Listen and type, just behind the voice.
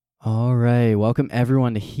right. Welcome,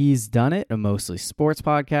 everyone, to He's Done It, a mostly sports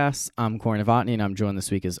podcast. I'm Corey Novotny, and I'm joined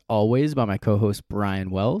this week, as always, by my co-host,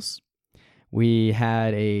 Brian Wells. We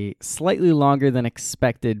had a slightly longer than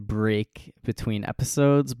expected break between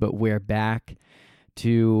episodes, but we're back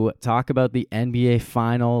to talk about the NBA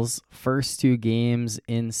Finals. First two games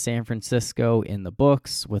in San Francisco in the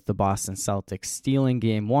books, with the Boston Celtics stealing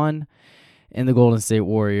Game 1 and the Golden State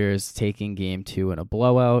Warriors taking Game 2 in a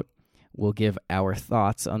blowout. We'll give our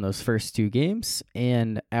thoughts on those first two games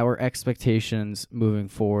and our expectations moving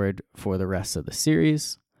forward for the rest of the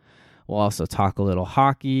series. We'll also talk a little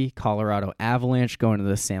hockey, Colorado Avalanche going to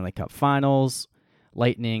the Stanley Cup Finals,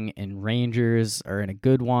 Lightning and Rangers are in a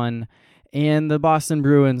good one, and the Boston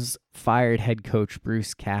Bruins fired head coach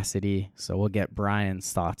Bruce Cassidy, so we'll get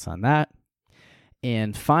Brian's thoughts on that.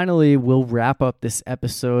 And finally, we'll wrap up this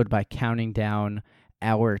episode by counting down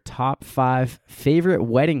our top 5 favorite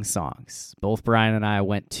wedding songs. Both Brian and I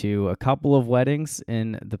went to a couple of weddings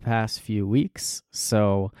in the past few weeks,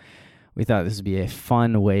 so we thought this would be a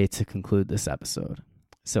fun way to conclude this episode.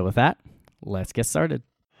 So with that, let's get started.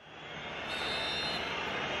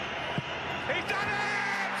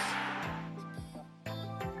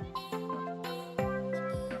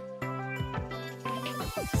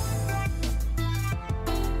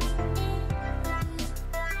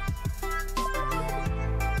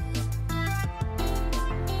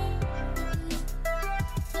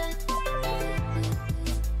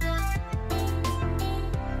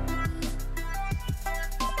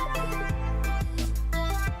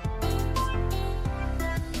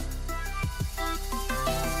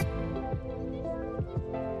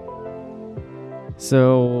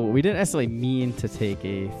 So we didn't necessarily mean to take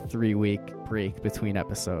a 3-week break between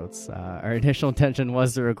episodes. Our initial intention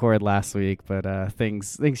was to record last week, but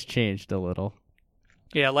things changed a little.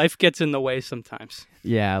 Yeah, life gets in the way sometimes.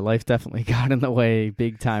 Yeah, life definitely got in the way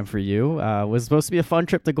big time for you. Was supposed to be a fun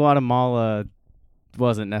trip to Guatemala.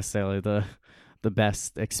 Wasn't necessarily the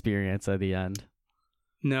best experience at the end.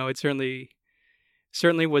 No, it certainly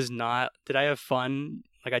was not. Did I have fun?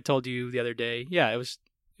 Like I told you the other day, yeah, it was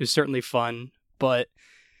certainly fun. But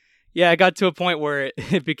yeah, I got to a point where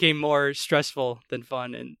it became more stressful than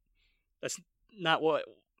fun, and that's not what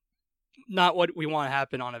we want to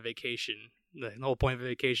happen on a vacation. The whole point of a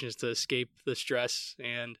vacation is to escape the stress,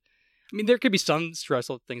 and I mean there could be some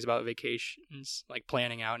stressful things about vacations, like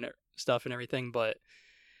planning out and stuff and everything. But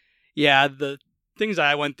yeah, the things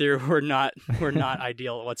I went through were not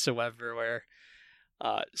ideal whatsoever.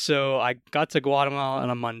 So I got to Guatemala on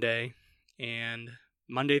a Monday, and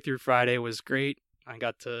Monday through Friday was great. I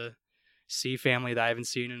got to see family that I haven't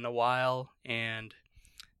seen in a while, and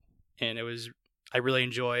I really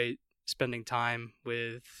enjoy spending time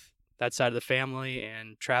with that side of the family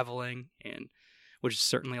and traveling, and which is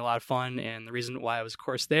certainly a lot of fun. And the reason why I was, of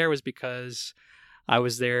course, there was because I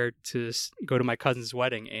was there to go to my cousin's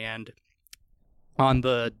wedding, and on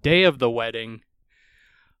the day of the wedding,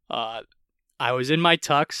 I was in my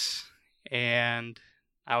tux and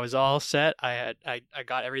I was all set. I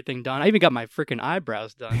got everything done. I even got my freaking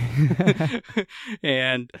eyebrows done,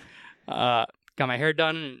 and got my hair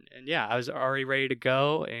done. And yeah, I was already ready to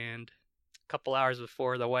go. And a couple hours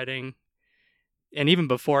before the wedding, and even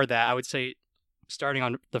before that, I would say, starting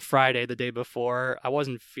on the Friday, the day before, I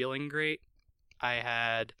wasn't feeling great. I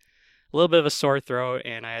had a little bit of a sore throat,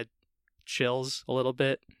 and I had chills a little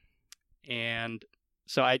bit, and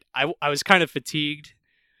so I was kind of fatigued.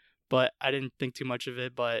 But I didn't think too much of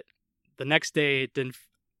it. But the next day,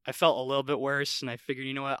 I felt a little bit worse, and I figured,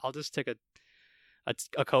 you know what, I'll just take a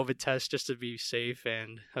COVID test just to be safe.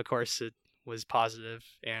 And of course, it was positive,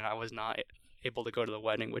 and I was not able to go to the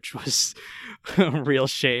wedding, which was a real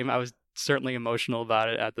shame. I was certainly emotional about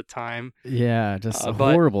it at the time. Yeah, just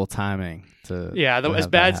horrible timing. As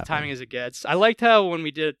bad as timing as it gets. I liked how when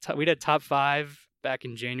we did top 5 back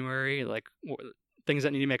in January, like things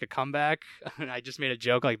that need to make a comeback, and I just made a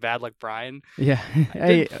joke like bad luck Brian. Yeah.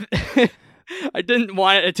 I didn't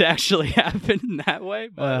want it to actually happen in that way,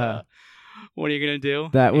 but what are you gonna do?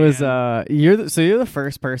 That was you're the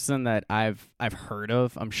first person that I've heard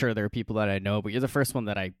of. I'm sure there are people that I know, but you're the first one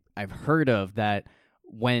that I've heard of that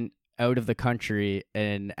went out of the country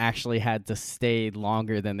and actually had to stay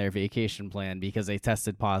longer than their vacation plan because they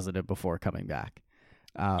tested positive before coming back.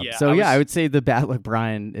 I would say the bad luck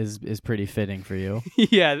Brian is pretty fitting for you.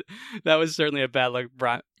 Yeah, that was certainly a bad luck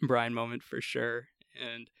Brian moment for sure.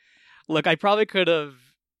 And look, I probably could have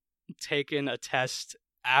taken a test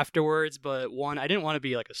afterwards, but one, I didn't want to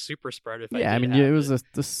be like a super spreader. It was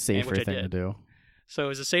the safer thing to do. So it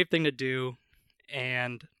was a safe thing to do,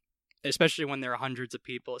 and especially when there are hundreds of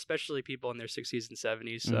people, especially people in their 60s and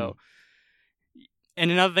 70s. So And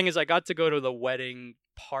another thing is I got to go to the wedding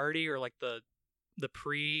party, or like the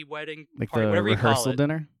pre-wedding Like party, the whatever you call rehearsal it.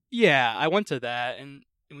 dinner? Yeah, I went to that, and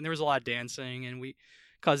there was a lot of dancing, and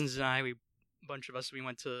cousins and I, a bunch of us, we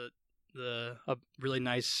went to a really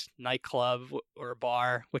nice nightclub or a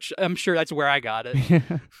bar, which I'm sure that's where I got it.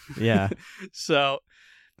 Yeah. So,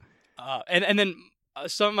 and then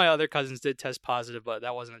some of my other cousins did test positive, but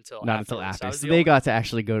that wasn't until Not until afterwards. after. So they got to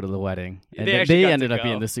actually go to the wedding. And They actually got ended to up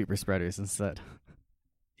being go. the super spreaders instead.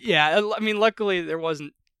 Yeah, I mean, luckily it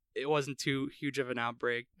wasn't too huge of an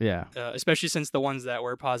outbreak. Yeah. Especially since the ones that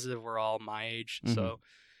were positive were all my age, so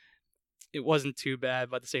it wasn't too bad.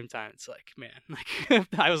 But at the same time, it's like, man, like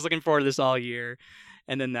I was looking forward to this all year,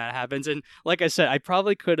 and then that happens. And like I said, I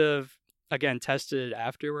probably could have again tested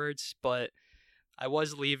afterwards, but I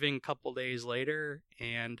was leaving a couple days later,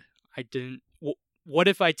 and I didn't. What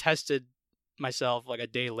if I tested myself like a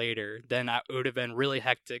day later? Then it would have been really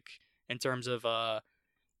hectic in terms of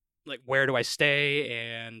like where do I stay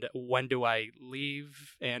and when do I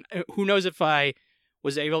leave, and who knows if I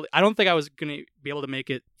was able. I don't think I was gonna be able to make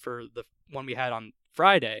it for the one we had on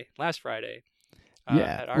last Friday.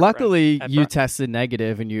 Yeah. Luckily, you tested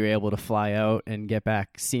negative and you were able to fly out and get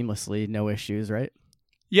back seamlessly, no issues, right?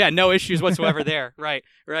 Yeah, no issues whatsoever there. Right.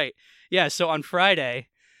 Yeah, so on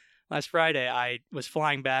last Friday, I was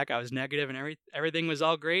flying back. I was negative and everything was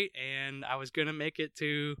all great, and I was gonna make it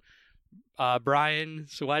to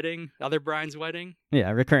Brian's wedding, other Brian's wedding.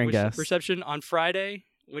 Yeah, recurring guest reception on Friday,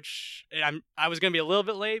 which I was gonna be a little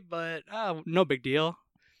bit late, but no big deal.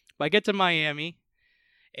 But I get to Miami,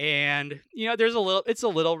 and it's a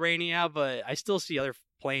little rainy out, but I still see other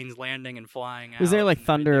planes landing and flying out. Was there like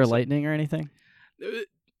thunder or lightning or anything?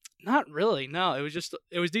 Not really. No, it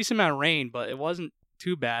was decent amount of rain, but it wasn't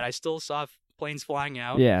too bad. I still saw planes flying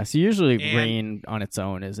out. Yeah, so usually rain on its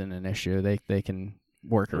own isn't an issue. They can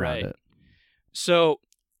work around it. So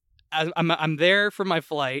I'm there for my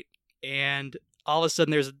flight, and all of a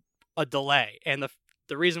sudden there's a delay. And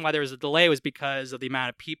the reason why there was a delay was because of the amount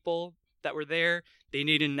of people that were there. They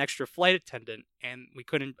needed an extra flight attendant, and we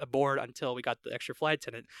couldn't aboard until we got the extra flight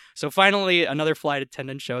attendant. So finally, another flight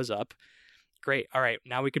attendant shows up. Great. All right,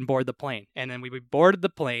 now we can board the plane. And then we boarded the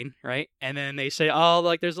plane, right? And then they say, oh,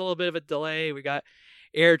 like there's a little bit of a delay. We got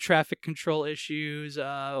air traffic control issues.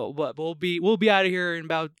 We'll be out of here in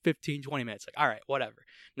about 15, 20 minutes. Like, all right, whatever.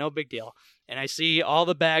 No big deal. And I see all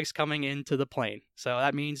the bags coming into the plane. So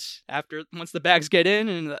that means once the bags get in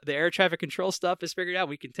and the air traffic control stuff is figured out,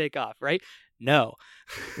 we can take off, right? No.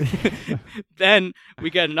 Then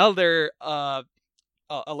we get another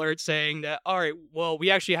alert saying that, all right, well,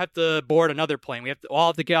 we actually have to board another plane. We have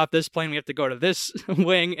to get off this plane. We have to go to this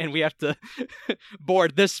wing, and we have to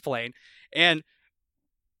board this plane. And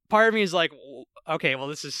part of me is like, okay, well,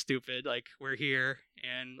 this is stupid. Like, we're here,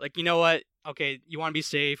 and like, you know what? Okay, you want to be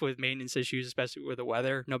safe with maintenance issues, especially with the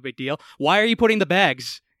weather. No big deal. Why are you putting the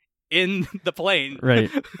bags in the plane? Right.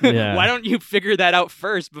 Yeah. Why don't you figure that out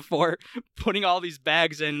first before putting all these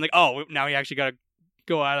bags in? Like, oh, now we actually got to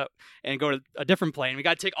go out and go to a different plane. We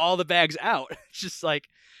got to take all the bags out. It's just like,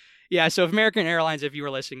 yeah. So if American Airlines, if you were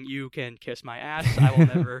listening, you can kiss my ass. I will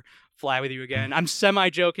never fly with you again. I'm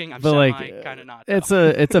semi-joking. I'm kind of not. It's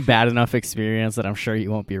a bad enough experience that I'm sure you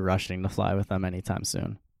won't be rushing to fly with them anytime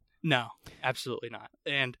soon. No, absolutely not.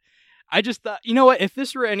 And I just thought, you know what? If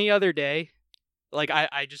this were any other day, like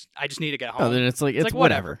I just need to get home. Oh, then it's like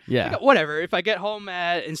whatever. Yeah, like, whatever. If I get home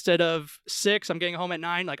instead of 6, I'm getting home at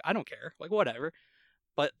 9. Like, I don't care. Like, whatever.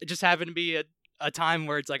 But it just happened to be a time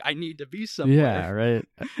where it's like I need to be somewhere. Yeah,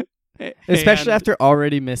 right. Especially after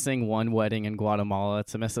already missing one wedding in Guatemala,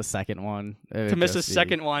 to miss a second one. To miss a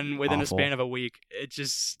second one within awful. a span of a week, it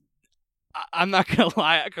just. I'm not gonna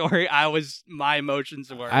lie, Corey. My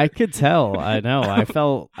emotions were. I could tell. I know. I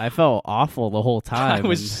felt awful the whole time. I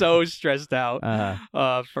was so stressed out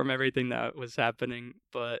from everything that was happening.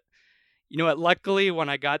 But you know what? Luckily, when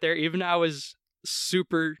I got there, even though I was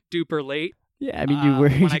super duper late. Yeah, I mean,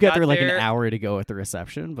 you got there like an hour to go at the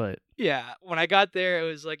reception, but yeah, when I got there, it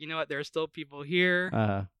was like, you know what? There are still people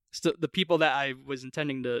here. Still, the people that I was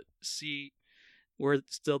intending to see were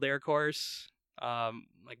still there, of course.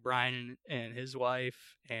 Like Brian and his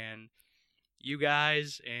wife, and you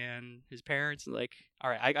guys, and his parents. Like,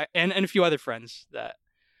 all right, I and a few other friends that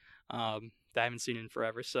I haven't seen in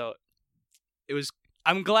forever. So it was.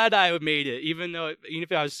 I'm glad I made it, even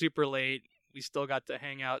if I was super late. We still got to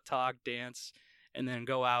hang out, talk, dance, and then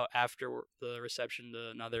go out after the reception to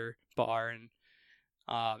another bar, and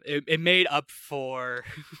it made up for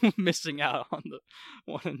missing out on the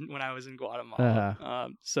one when I was in Guatemala.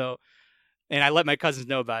 So, and I let my cousins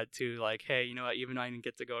know about it too. Like, hey, you know what? Even though I didn't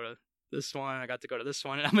get to go to this one. I got to go to this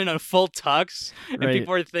one. And I'm in a full tux. And Right.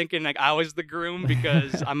 people are thinking like I was the groom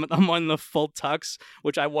because I'm on the full tux,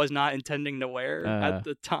 which I was not intending to wear at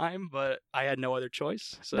the time, but I had no other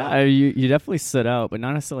choice. So No, you definitely stood out, but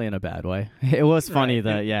not necessarily in a bad way. It was funny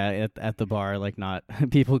Right. that at the bar, like not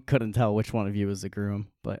people couldn't tell which one of you was the groom,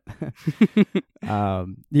 but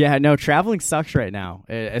no, traveling sucks right now,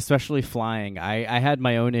 especially flying. I had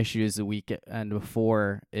my own issues the weekend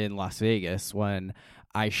before in Las Vegas when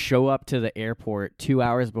I show up to the airport 2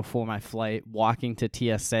 hours before my flight, walking to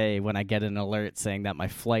TSA when I get an alert saying that my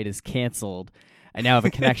flight is canceled. I now have a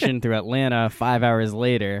connection through Atlanta 5 hours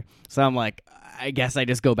later. So I'm like, I guess I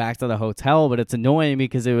just go back to the hotel, but it's annoying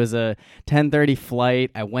because it was a 10:30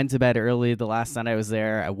 flight. I went to bed early the last night I was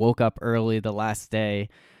there. I woke up early the last day,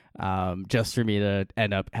 just for me to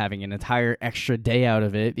end up having an entire extra day out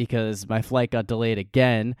of it because my flight got delayed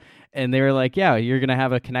again. And they were like, yeah, you're going to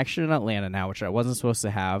have a connection in Atlanta now, which I wasn't supposed to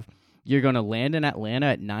have. You're going to land in Atlanta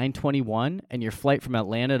at 9:21, and your flight from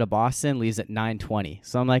Atlanta to Boston leaves at 9:20.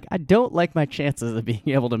 So I'm like, I don't like my chances of being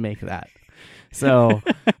able to make that. So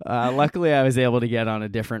luckily I was able to get on a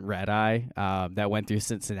different red eye that went through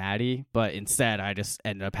Cincinnati, but instead I just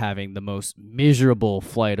ended up having the most miserable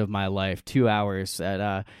flight of my life, 2 hours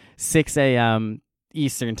at 6 a.m.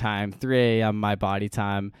 Eastern time, 3 a.m. my body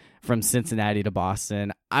time from Cincinnati to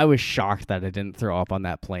Boston. I was shocked that I didn't throw up on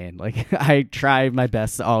that plane. Like I tried my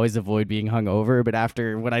best to always avoid being hungover, but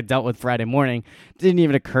after what I dealt with Friday morning, it didn't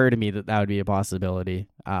even occur to me that that would be a possibility.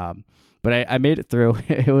 But I made it through.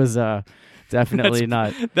 It was definitely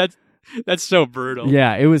not. That's so brutal.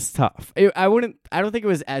 Yeah, it was tough. I don't think it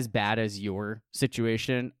was as bad as your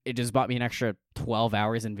situation. It just bought me an extra 12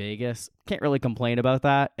 hours in Vegas. Can't really complain about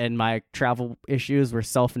that. And my travel issues were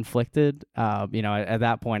self-inflicted. At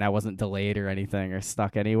that point, I wasn't delayed or anything or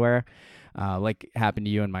stuck anywhere, like happened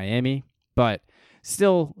to you in Miami. But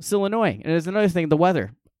still annoying. And there's another thing: the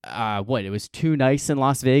weather. It was too nice in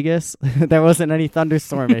Las Vegas. There wasn't any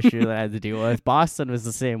thunderstorm issue that I had to deal with. Boston was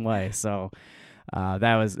the same way. So.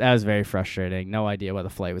 That was very frustrating. No idea why the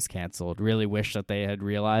flight was canceled. Really wish that they had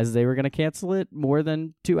realized they were going to cancel it more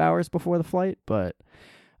than 2 hours before the flight, but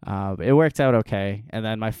it worked out okay. And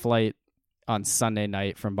then my flight on Sunday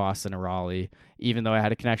night from Boston to Raleigh, even though I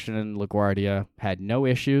had a connection in LaGuardia, had no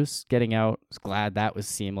issues getting out. I was glad that was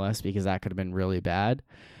seamless because that could have been really bad.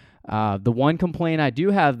 The one complaint I do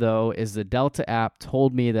have, though, is the Delta app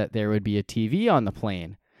told me that there would be a TV on the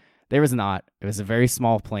plane. There was not. It was a very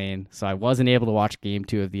small plane, so I wasn't able to watch Game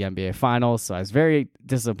 2 of the NBA Finals, so I was very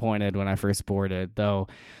disappointed when I first boarded, though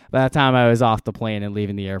by the time I was off the plane and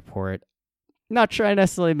leaving the airport, not sure I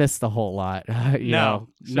necessarily missed a whole lot.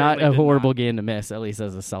 Not a horrible game to miss, at least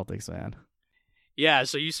as a Celtics fan. Yeah,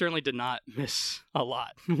 so you certainly did not miss a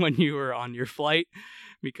lot when you were on your flight,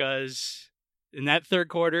 because in that third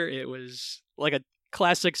quarter, it was like a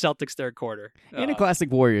classic Celtics third quarter. And a classic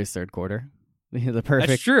Warriors third quarter. The perfect.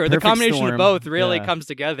 That's true. The combination storm. of both really comes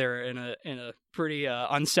together in a pretty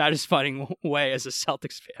unsatisfying way as a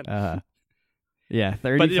Celtics fan.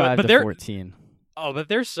 35 to 14. Oh, but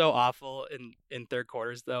they're so awful in third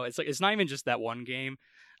quarters, though. It's like it's not even just that one game.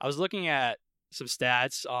 I was looking at some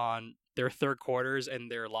stats on their third quarters and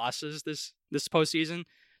their losses this postseason.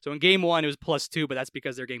 So in Game 1, it was +2, but that's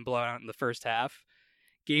because they're getting blown out in the first half.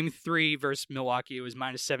 Game 3 versus Milwaukee, it was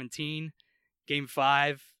 -17. Game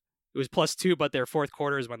 5. It was +2, but their fourth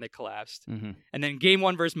quarter is when they collapsed. Mm-hmm. And then Game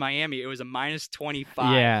 1 versus Miami, it was a -25.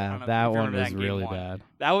 Yeah, that one was really bad.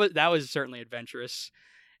 That was certainly adventurous.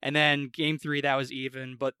 And then Game 3, that was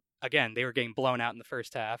even, but again, they were getting blown out in the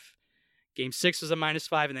first half. Game 6 was a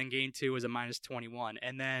 -5, and then Game 2 was a -21.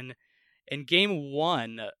 And then in Game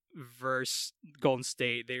 1 versus Golden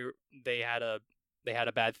State, they had a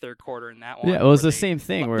bad third quarter in that one. Yeah, it was the same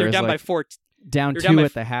thing. Where they're down by 4. Down 2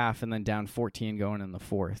 at the half, and then down 14 going in the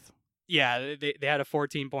fourth. Yeah, they had a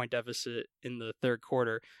 14-point deficit in the third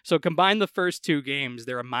quarter. So combine the first two games,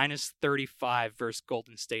 they're a -35 versus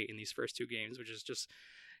Golden State in these first two games, which is just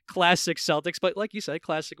classic Celtics. But like you said,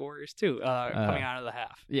 classic Warriors too, coming out of the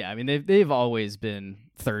half. Yeah, I mean they've always been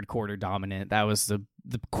third quarter dominant. That was the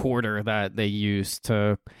quarter that they used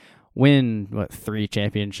to win 3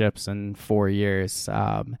 championships in 4 years.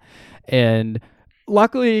 And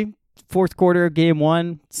luckily, fourth quarter, Game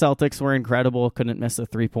 1, Celtics were incredible. Couldn't miss a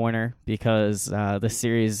 3-pointer because the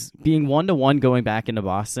series being 1-1 going back into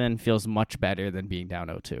Boston feels much better than being down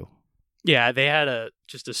 0-2. Yeah, they had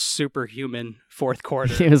just a superhuman fourth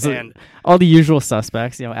quarter. It was and all the usual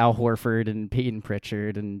suspects, Al Horford and Peyton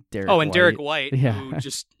Pritchard and Derek White. And Derek White, yeah. who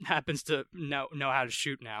just happens to know how to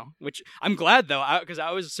shoot now, which I'm glad, though, because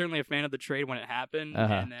I was certainly a fan of the trade when it happened.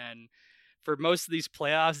 And then for most of these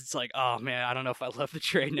playoffs, it's like, oh man, I don't know if I love the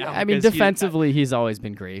trade now. I mean, defensively, he's always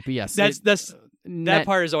been great, but yes, that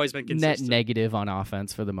part has always been consistent. Net negative on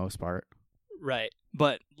offense for the most part. Right,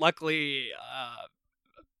 but luckily,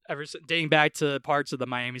 dating back to parts of the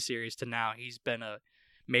Miami series to now, he's been a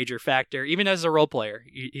major factor. Even as a role player,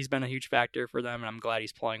 he's been a huge factor for them, and I'm glad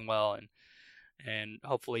he's playing well, and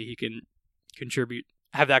hopefully he can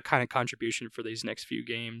have that kind of contribution for these next few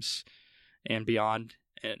games and beyond.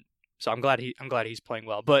 And so I'm glad he's playing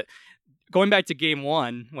well. But going back to game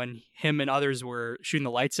 1, when him and others were shooting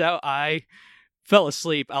the lights out, I fell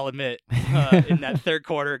asleep, I'll admit, in that third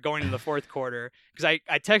quarter, going into the fourth quarter, because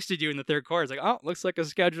I texted you in the third quarter. It's like, oh, looks like a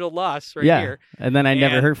scheduled loss right here. And then I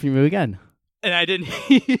never heard from you again. And I didn't.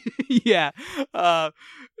 Yeah.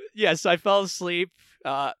 So I fell asleep.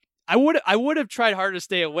 I would have tried harder to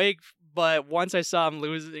stay awake, but once I saw him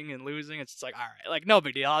losing, it's just like, all right, like, no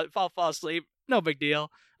big deal. I'll fall asleep. No big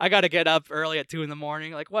deal. I got to get up early at 2 a.m,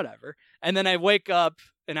 like, whatever. And then I wake up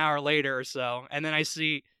an hour later or so, and then I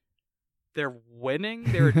see they're winning.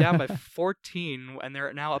 They were down by 14, and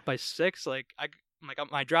they're now up by 6. Like, am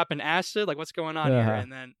I dropping acid? Like, what's going on here?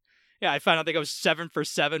 And then, I found out I think I was 7 for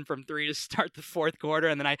 7 from 3 to start the fourth quarter.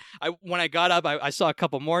 And then I when I got up, I saw a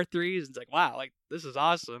couple more threes. It's like, wow, like, this is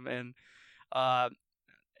awesome. And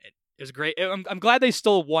it was great. I'm glad they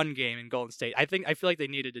stole one game in Golden State. I feel like they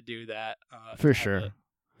needed to do that. For sure.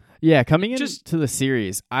 Yeah, coming into the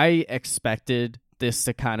series, I expected this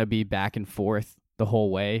to kind of be back and forth the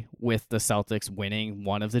whole way, with the Celtics winning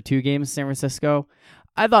one of the 2 games in San Francisco.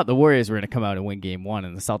 I thought the Warriors were going to come out and win game 1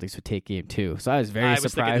 and the Celtics would take game 2. So I was very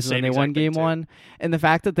surprised when they won game 1. And the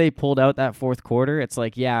fact that they pulled out that fourth quarter, it's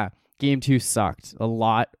like, yeah, game 2 sucked. A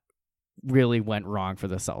lot really went wrong for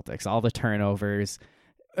the Celtics. All the turnovers.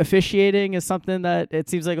 Officiating is something that it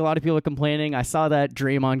seems like a lot of people are complaining. I saw that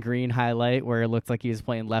Draymond Green highlight where it looked like he was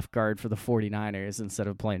playing left guard for the 49ers instead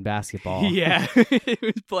of playing basketball. Yeah, he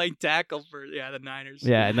was playing tackle for the Niners.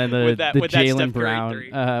 Yeah, and then the Jaylen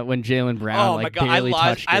Brown, when Jaylen Brown barely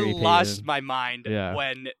touched Gary Payton. I lost my mind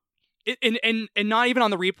when, and not even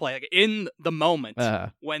on the replay, like in the moment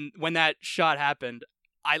when that shot happened.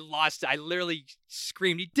 I literally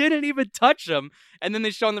screamed. He didn't even touch him. And then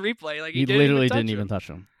they show on the replay, like he literally didn't even touch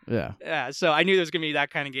him. Yeah. Yeah. So I knew there was gonna be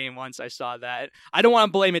that kind of game once I saw that. I don't want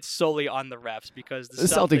to blame it solely on the refs, because the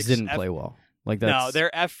Celtics didn't play well. No,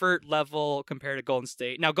 their effort level compared to Golden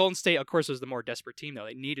State. Now, Golden State, of course, was the more desperate team, though.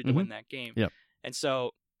 They needed to win that game. Yep. And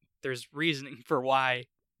so there's reasoning for why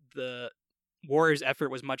the Warriors'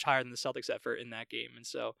 effort was much higher than the Celtics' effort in that game. And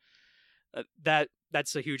so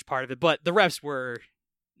that's a huge part of it. But the refs were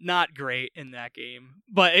not great in that game,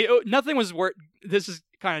 but nothing was worse. This is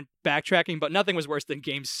kind of backtracking, but nothing was worse than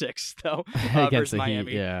Game 6, though, versus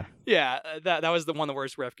Miami. That was one of the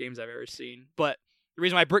worst ref games I've ever seen. But the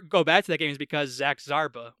reason why I go back to that game is because Zach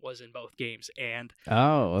Zarba was in both games, and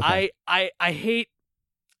I hate.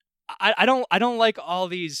 I don't like all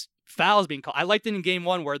these fouls being called. I liked it in Game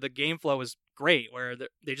 1 where the game flow was great, where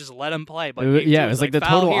they just let him play. But it was like the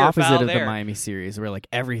total opposite of the Miami series, where like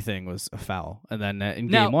everything was a foul, and then in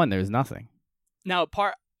Game 1 there was nothing. Now,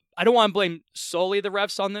 I don't want to blame solely the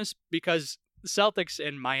refs on this, because the Celtics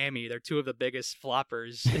and Miami, they're 2 of the biggest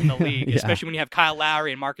floppers in the league, especially when you have Kyle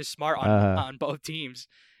Lowry and Marcus Smart on both teams.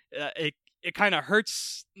 It kind of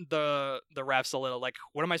hurts the refs a little. Like,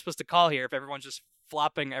 what am I supposed to call here if everyone's just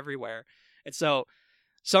flopping everywhere? And so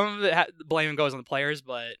some of the blame goes on the players,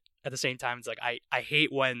 but at the same time, it's like I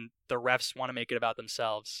hate when the refs want to make it about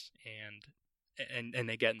themselves and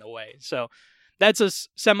they get in the way. So that's a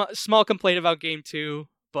small complaint about Game 2,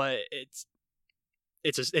 but it's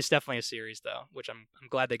definitely a series though, which I'm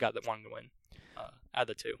glad they got the one win out of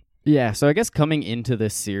the 2. Yeah. So I guess coming into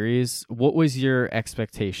this series, what was your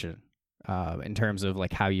expectation in terms of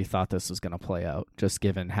like how you thought this was going to play out, just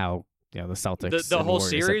given how the Celtics the whole Warriors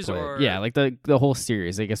series, or like the whole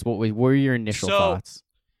series? I guess what were your initial thoughts?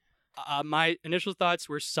 My initial thoughts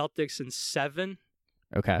were Celtics in 7.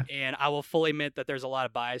 Okay. And I will fully admit that there's a lot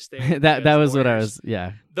of bias there. that was what I was.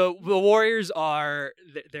 Yeah. The Warriors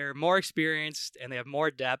they're more experienced and they have more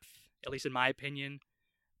depth, at least in my opinion.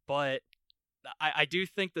 But I do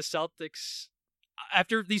think the Celtics,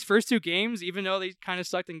 after these first 2 games, even though they kind of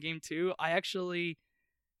sucked in Game 2,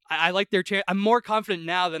 I like their chance. I'm more confident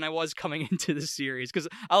now than I was coming into the series, because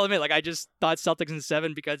I'll admit, like, I just thought Celtics in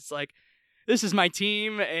 7 because it's like, this is my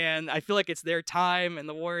team, and I feel like it's their time. And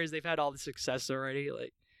the Warriors, they've had all the success already,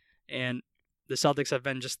 like, and the Celtics have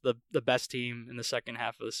been just the best team in the second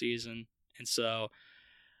half of the season. And so,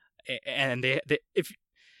 and they if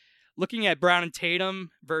looking at Brown and Tatum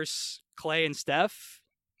versus Clay and Steph,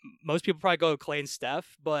 most people probably go Clay and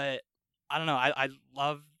Steph, but I don't know. I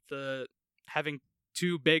love the having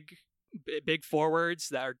two big forwards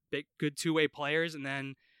that are good two-way players, and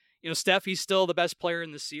then Steph, he's still the best player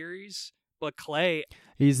in the series, but Klay,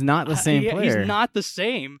 he's not the same player. He's not the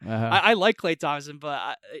same. I like Klay Thompson,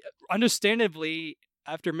 but understandably,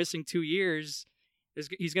 after missing 2 years,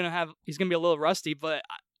 he's gonna be a little rusty. But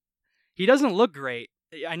he doesn't look great.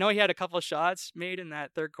 I know he had a couple of shots made in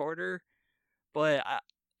that third quarter, but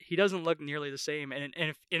he doesn't look nearly the same. And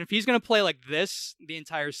if he's going to play like this the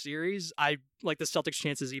entire series, I like the Celtics'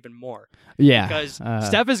 chances even more. Yeah. Because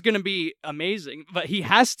Steph is going to be amazing, but he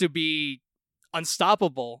has to be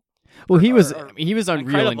unstoppable. Well, he was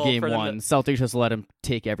unreal in game 1. To... Celtics just let him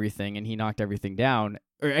take everything, and he knocked everything down.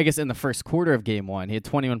 Or I guess in the first quarter of game 1, he had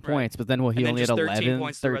 21 points, but then he only had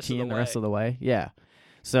 11, 13 the rest of the way. Yeah.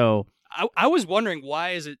 So I was wondering,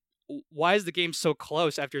 why is the game so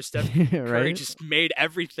close after Steph Curry right? just made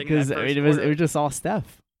everything? Because it was just all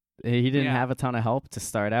Steph. He didn't have a ton of help to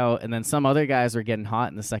start out, and then some other guys were getting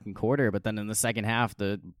hot in the second quarter. But then in the second half,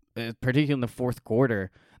 particularly in the fourth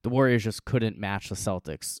quarter, the Warriors just couldn't match the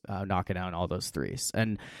Celtics, knocking down all those threes.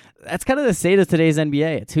 And that's kind of the state of today's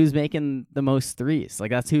NBA. It's who's making the most threes.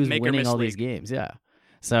 Like that's who's winning all these games. Yeah.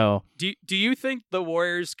 So do you think the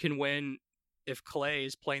Warriors can win if Klay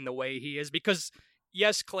is playing the way he is? Because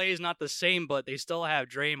yes, Klay is not the same, but they still have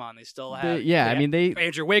Draymond. They still have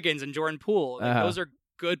Andrew Wiggins and Jordan Poole. Those are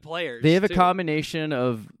good players. They have a combination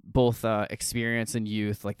of both experience and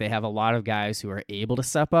youth. Like they have a lot of guys who are able to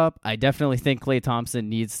step up. I definitely think Klay Thompson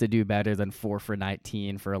needs to do better than 4 for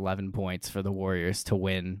 19 for 11 points for the Warriors to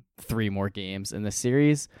win 3 more games in the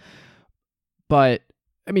series. But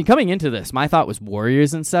I mean, coming into this, my thought was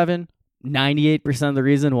Warriors in 7. 98% of the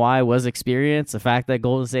reason why was experience. The fact that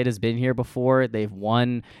Golden State has been here before. They've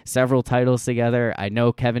won several titles together. I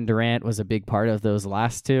know Kevin Durant was a big part of those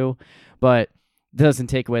last 2, but it doesn't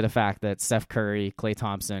take away the fact that Steph Curry, Klay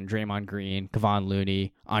Thompson, Draymond Green, Kevon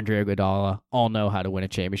Looney, Andre Iguodala all know how to win a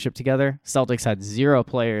championship together. Celtics had 0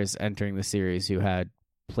 players entering the series who had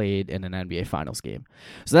played in an NBA Finals game.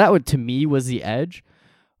 So that to me was the edge.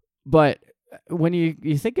 But when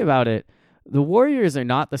you think about it, the Warriors are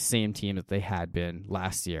not the same team that they had been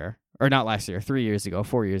last year, or not last year, 3 years ago,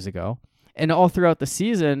 4 years ago. And all throughout the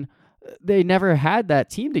season, they never had that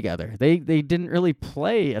team together. They didn't really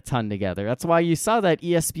play a ton together. That's why you saw that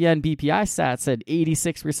ESPN BPI stat said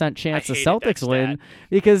 86% chance the Celtics win,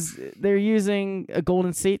 because they're using a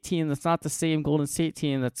Golden State team that's not the same Golden State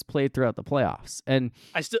team that's played throughout the playoffs. And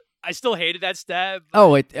I still hated that stat.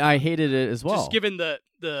 I hated it as well. Just given the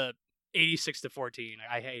 86-14.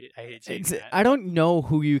 I hate saying that. I don't know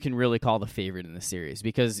who you can really call the favorite in the series,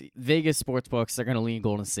 because Vegas sportsbooks are going to lean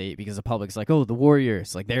Golden State because the public's like, oh, the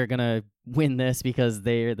Warriors, like they're going to win this because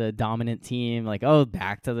they're the dominant team. Like, oh,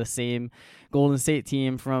 back to the same Golden State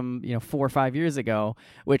team from 4 or 5 years ago,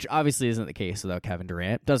 which obviously isn't the case without Kevin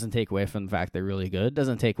Durant. Doesn't take away from the fact they're really good.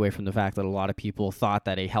 Doesn't take away from the fact that a lot of people thought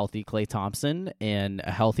that a healthy Klay Thompson and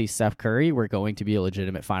a healthy Steph Curry were going to be a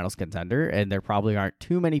legitimate finals contender, and there probably aren't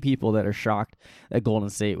too many people that are shocked that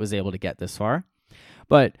Golden State was able to get this far.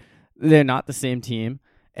 But they're not the same team,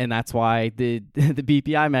 and that's why the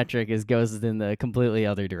BPI metric goes in the completely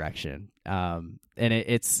other direction. And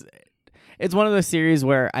it's one of those series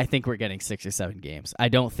where I think we're getting 6 or 7 games. I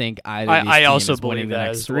don't think either of these teams is winning the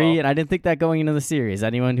next 3, and I didn't think that going into the series.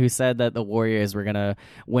 Anyone who said that the Warriors were going to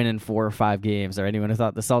win in 4 or 5 games, or anyone who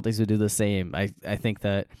thought the Celtics would do the same, I think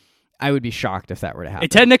that I would be shocked if that were to happen. It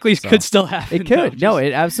technically could still happen. It could. No,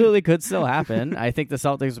 it absolutely could still happen. I think the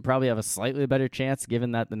Celtics would probably have a slightly better chance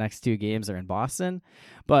given that the next 2 games are in Boston.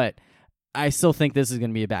 But I still think this is going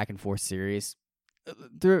to be a back-and-forth series.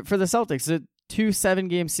 For the Celtics, the 2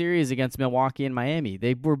 7-game series against Milwaukee and Miami,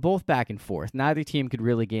 they were both back and forth. Neither team could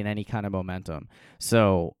really gain any kind of momentum.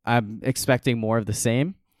 So I'm expecting more of the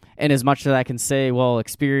same. And as much as I can say, well,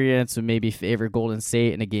 experience would maybe favor Golden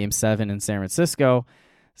State in a Game 7 in San Francisco,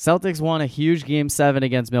 Celtics won a huge Game 7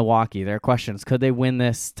 against Milwaukee. There are questions. Could they win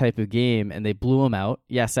this type of game? And they blew them out,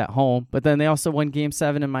 yes, at home. But then they also won Game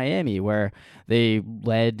 7 in Miami, where they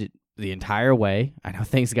led the entire way. I know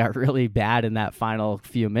things got really bad in that final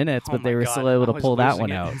few minutes, but they were still able to pull that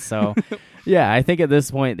one out. So, yeah, I think at this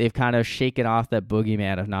point they've kind of shaken off that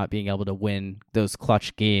boogeyman of not being able to win those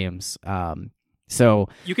clutch games. So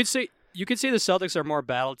you could say the Celtics are more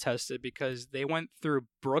battle tested because they went through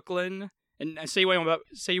Brooklyn. And say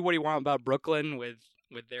what you want about Brooklyn with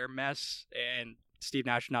their mess and Steve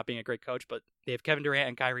Nash not being a great coach, but they have Kevin Durant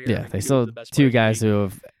and Kyrie Irving. Yeah, they still have 2 guys who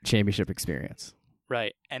have championship experience.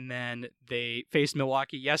 Right. And then they faced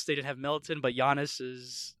Milwaukee. Yes, they didn't have Middleton, but Giannis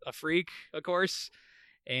is a freak, of course.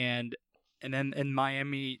 And then in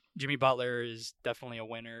Miami, Jimmy Butler is definitely a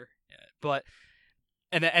winner. But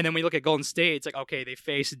And then we look at Golden State. It's like, okay, they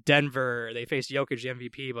faced Denver, they faced Jokic, the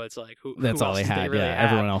MVP, but it's like that's who all else they had. really have?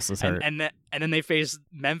 Everyone else was hurt. And then they faced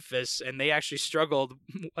Memphis, and they actually struggled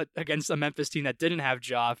against a Memphis team that didn't have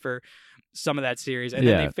Ja for some of that series. And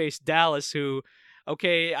then they faced Dallas, who,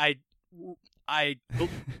 okay, I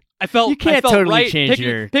felt you can't I felt totally right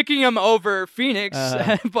change picking them over Phoenix,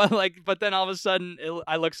 but then all of a sudden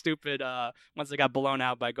I looked stupid once they got blown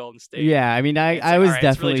out by Golden State. Yeah, I mean, I was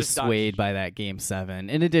definitely really swayed by that Game 7.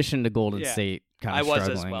 In addition to Golden State kind of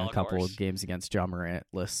struggling well, a couple of games against Ja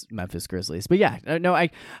Morant-less Memphis Grizzlies. But yeah, no,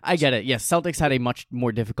 I get it. Yes, Celtics had a much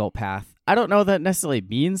more difficult path. I don't know that necessarily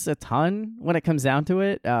means a ton when it comes down to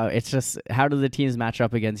it. It's just how do the teams match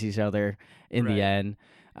up against each other in the end.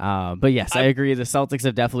 But yes, I agree. The Celtics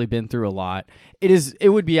have definitely been through a lot. It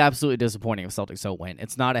would be absolutely disappointing if Celtics don't win.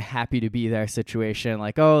 It's not a happy to be there situation.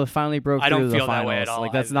 Like, oh, finally broke through the finals. That way at all,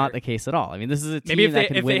 like that's not the case at all. I mean, this is a team that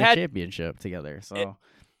can win a championship together. So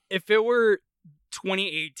if it were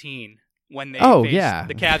 2018 when they faced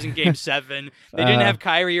the Cavs in Game 7, they didn't have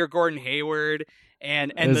Kyrie or Gordon Hayward.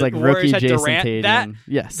 And it was the like Warriors had Jason Durant. Tatum.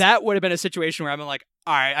 That would have been a situation where I'm like,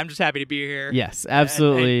 all right, I'm just happy to be here. Yes,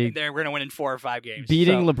 absolutely. And we're going to win in 4 or 5 games.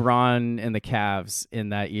 Beating LeBron and the Cavs in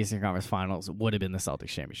that Eastern Conference Finals would have been the Celtics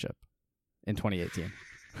championship in 2018.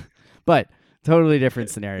 But totally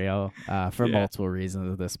different scenario for multiple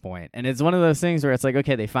reasons at this point. And it's one of those things where it's like,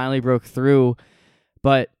 okay, they finally broke through,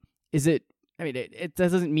 but is it? I mean, it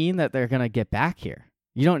doesn't mean that they're going to get back here.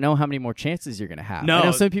 You don't know how many more chances you're going to have. No, I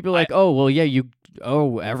know some people are like,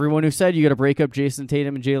 everyone who said you got to break up Jason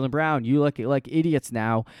Tatum and Jaylen Brown, you look like idiots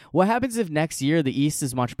now. What happens if next year the East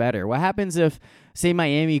is much better? What happens if, say,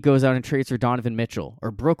 Miami goes out and trades for Donovan Mitchell,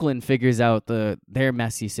 or Brooklyn figures out their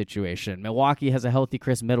messy situation? Milwaukee has a healthy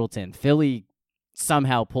Chris Middleton. Philly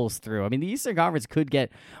somehow pulls through. I mean, the Eastern Conference could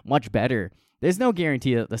get much better. There's no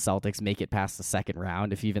guarantee that the Celtics make it past the second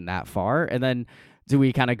round, if even that far. And then do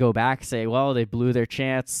we kind of go back, say, well, they blew their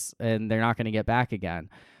chance and they're not going to get back again?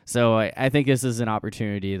 So I think this is an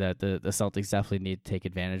opportunity that the Celtics definitely need to take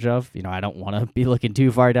advantage of. You know, I don't want to be looking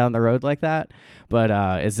too far down the road like that, but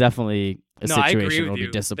it's definitely a situation that will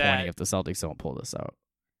be disappointing if the Celtics don't pull this out.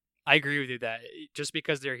 I agree with you that just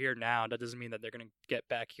because they're here now, that doesn't mean that they're going to get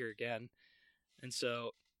back here again. And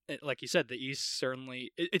so, like you said, the East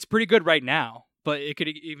certainly, it's pretty good right now, but it could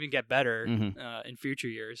even get better in future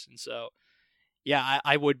years. And so, yeah,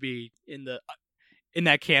 I would be in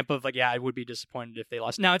that camp of like, yeah, I would be disappointed if they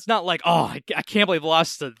lost. Now, it's not like, oh, I can't believe they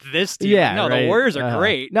lost to this team. Yeah, no, right. The Warriors are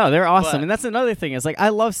great. No, they're awesome. And that's another thing is like, I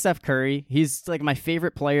love Steph Curry. He's like my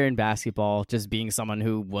favorite player in basketball, just being someone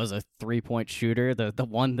who was a 3-point shooter. The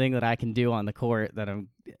one thing that I can do on the court that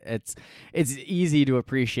it's easy to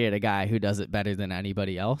appreciate a guy who does it better than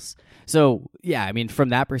anybody else. So yeah, I mean, from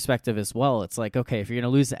that perspective as well, it's like, okay, if you're going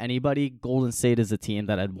to lose to anybody, Golden State is a team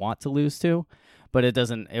that I'd want to lose to. But it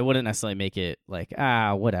wouldn't necessarily make it like,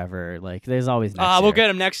 whatever. Like, there's always next year. We'll get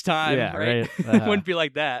him next time. Yeah, right. It wouldn't be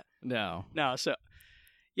like that. No. So,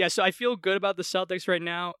 yeah, so I feel good about the Celtics right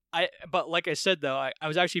now. But like I said, though, I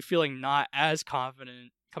was actually feeling not as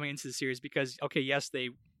confident coming into the series because, okay, yes, they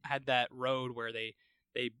had that road where they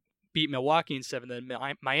beat Milwaukee in 7, then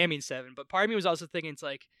Miami in 7. But part of me was also thinking, it's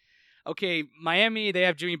like, okay, Miami, they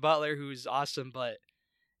have Jimmy Butler, who's awesome, but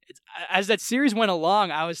as that series went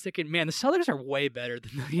along, I was thinking, man, the Celtics are way better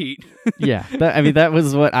than the Heat. Yeah, that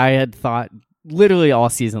was what I had thought literally all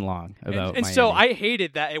season long about and Miami. So I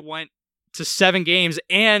hated that it went to 7 games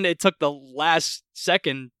and it took the last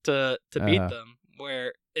second to beat them,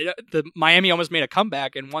 where the Miami almost made a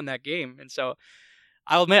comeback and won that game. And so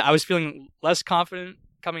I'll admit I was feeling less confident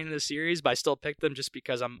coming into the series, but I still picked them just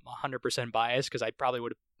because I'm 100% biased, because I probably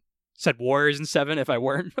would have said Warriors in 7 if I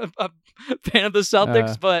weren't a fan of the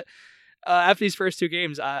Celtics. But after these first 2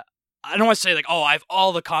 games, I don't want to say like, oh, I have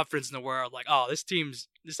all the confidence in the world. Like, oh,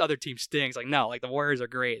 this other team stinks. Like, no, like the Warriors are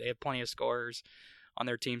great. They have plenty of scorers on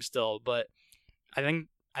their team still. But I think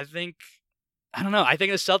I don't know. I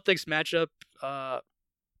think the Celtics match up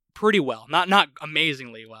pretty well. Not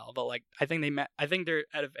amazingly well, but like I think they're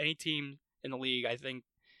out of any team in the league. I think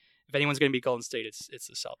if anyone's going to beat Golden State, it's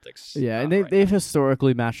the Celtics. Yeah, and they've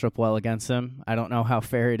historically matched up well against them. I don't know how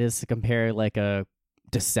fair it is to compare like a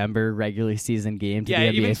December regular season game to the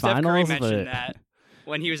NBA even Finals. Steph Curry mentioned that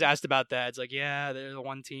when he was asked about that. It's like, yeah, they're the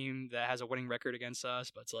one team that has a winning record against us,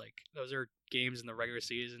 but it's like those are games in the regular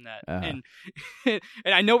season that and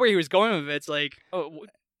I know where he was going with it. It's like,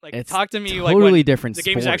 it's talk to me totally like when different the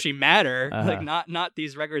games sport. Actually matter, like not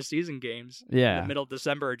these regular season games. Yeah, in the middle of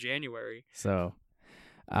December or January. So.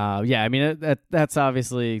 Yeah, I mean, that's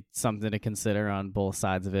obviously something to consider on both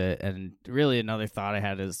sides of it. And really another thought I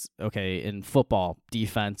had is, okay, in football,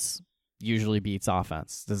 defense usually beats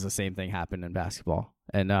offense. Does the same thing happen in basketball?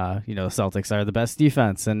 And, the Celtics are the best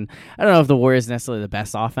defense. And I don't know if the Warriors are necessarily the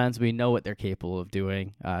best offense. We know what they're capable of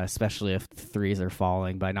doing, especially if threes are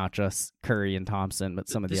falling by not just Curry and Thompson, but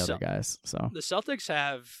some of the other guys. So the Celtics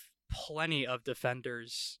have plenty of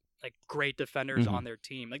defenders, like great defenders on their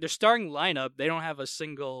team. Like their starting lineup, they don't have a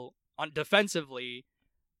single defensively.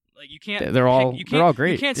 Like you can't. They're all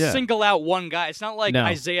great. You can't single out one guy. It's not like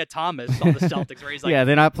Isaiah Thomas on the Celtics where he's like,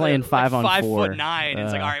 they're not playing 5 on 4. 5'9".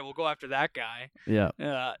 It's like, all right, we'll go after that guy. Yeah.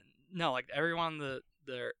 No, like everyone on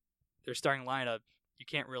their starting lineup, you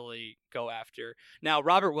can't really go after. Now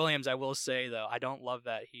Robert Williams, I will say though, I don't love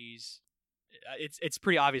that he's. It's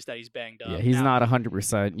pretty obvious that he's banged up. Yeah, he's not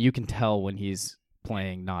 100%. You can tell when he's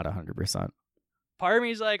playing not 100%. Part of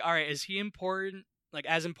me is like, all right, is he important? Like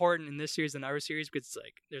as important in this series than other series, because it's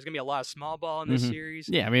like there's gonna be a lot of small ball in this series.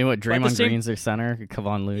 Yeah, I mean, Draymond Green's their center,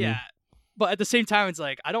 Kevon Looney. Yeah, but at the same time, it's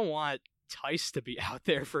like I don't want Tice to be out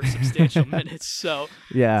there for substantial minutes. So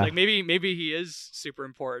yeah, it's like maybe he is super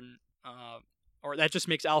important, or that just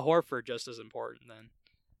makes Al Horford just as important.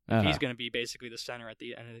 Then he's gonna be basically the center at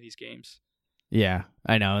the end of these games. Yeah,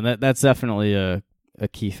 I know, and that's definitely a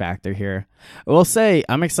key factor here. I will say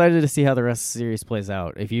I'm excited to see how the rest of the series plays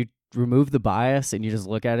out. If you remove the bias and you just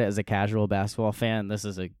look at it as a casual basketball fan, this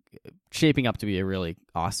is shaping up to be a really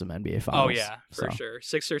awesome NBA Finals. Oh yeah, for sure.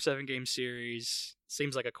 6 or 7 game series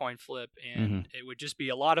seems like a coin flip, and it would just be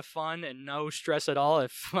a lot of fun and no stress at all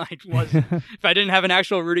if I didn't have an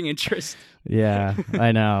actual rooting interest. Yeah,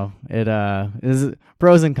 I know it is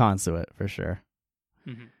pros and cons to it for sure.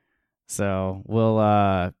 So we'll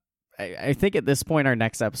I think at this point, our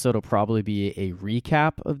next episode will probably be a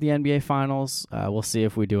recap of the NBA Finals. We'll see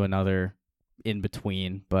if we do another in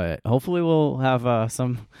between, but hopefully we'll have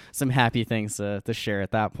some happy things to share at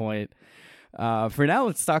that point. For now,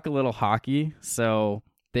 let's talk a little hockey. So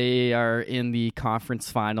they are in the conference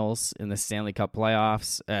finals in the Stanley Cup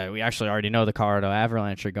playoffs. We actually already know the Colorado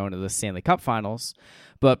Avalanche are going to the Stanley Cup finals.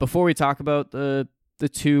 But before we talk about the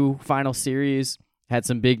 2 final series, had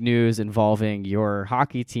some big news involving your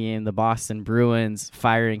hockey team, the Boston Bruins,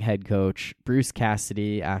 firing head coach Bruce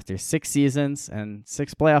Cassidy after 6 seasons and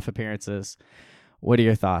 6 playoff appearances. What are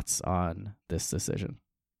your thoughts on this decision?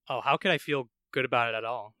 Oh, how could I feel good about it at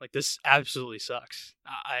all? Like, this absolutely sucks.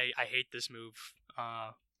 I hate this move.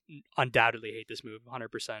 Undoubtedly hate this move,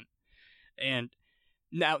 100%. And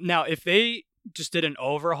now, if they just did an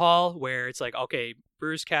overhaul where it's like, okay,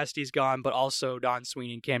 Bruce Cassidy's gone, but also Don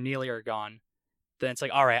Sweeney and Cam Neely are gone, then it's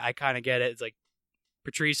like, all right, I kind of get it. It's like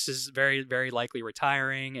Patrice is very, very likely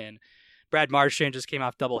retiring, and Brad Marchand just came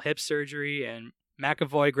off double hip surgery, and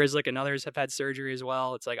McAvoy, Grzelcyk, and others have had surgery as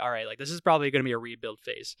well. It's like, all right, like this is probably going to be a rebuild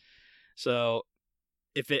phase. So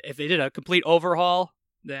if they did a complete overhaul,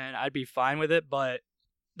 then I'd be fine with it. But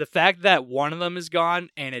the fact that one of them is gone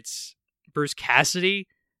and it's Bruce Cassidy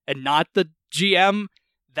and not the GM,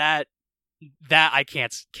 that I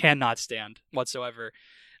cannot stand whatsoever.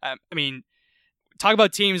 I mean, talk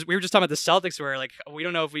about teams. We were just talking about the Celtics, where like we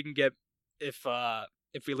don't know if we can get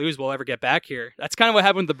if we lose, we'll ever get back here. That's kind of what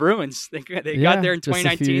happened with the Bruins. They got there in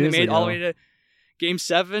 2019. They made it all the way to Game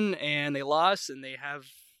 7, and they lost. And they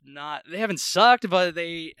haven't sucked, but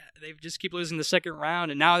they just keep losing the second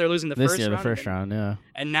round, and now they're losing the first round. Yeah.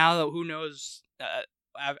 And now who knows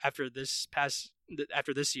after this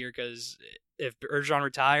year, because if Bergeron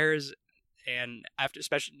retires, and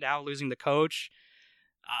especially now losing the coach,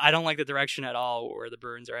 I don't like the direction at all where the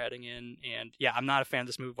Bruins are heading in. And yeah, I'm not a fan of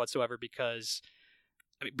this move whatsoever, because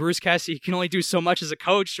I mean, Bruce Cassidy can only do so much as a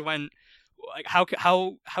coach. When like how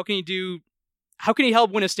can he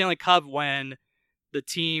help win a Stanley Cup when the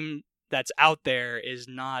team that's out there is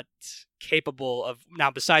not capable of,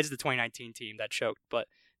 now besides the 2019 team that choked, but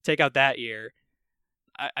take out that year,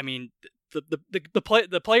 I mean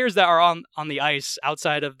the players that are on the ice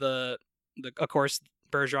outside of the of course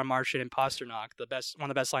Bergeron, Marchand, and Pasternak, one of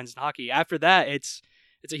the best lines in hockey. After that, it's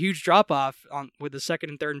a huge drop off with the second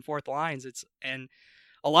and third and fourth lines. And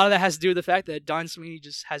a lot of that has to do with the fact that Don Sweeney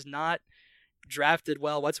just has not drafted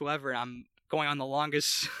well whatsoever. I'm going on the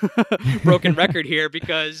longest broken record here,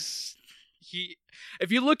 because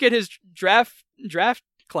if you look at his draft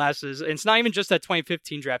classes, and it's not even just that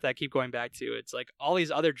 2015 draft that I keep going back to. It's like all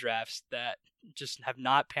these other drafts that just have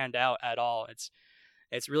not panned out at all.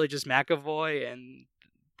 It's really just McAvoy, and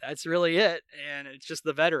that's really it. And it's just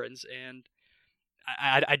the veterans. And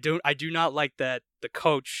I do not like that the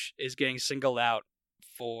coach is getting singled out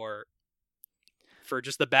for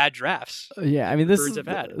just the bad drafts. Yeah, I mean, this is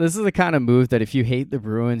the kind of move that if you hate the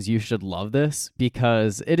Bruins, you should love this,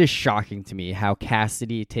 because it is shocking to me how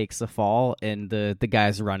Cassidy takes the fall and the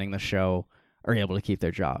guys running the show are able to keep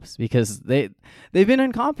their jobs because they've been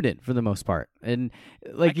incompetent for the most part. And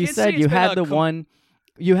like you said, you had the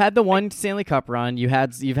one Stanley Cup run. You've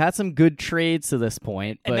had some good trades to this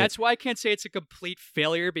point, and that's why I can't say it's a complete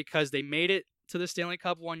failure because they made it to the Stanley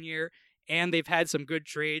Cup one year, and they've had some good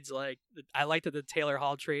trades. Like I liked the Taylor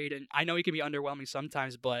Hall trade, and I know he can be underwhelming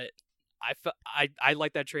sometimes, but I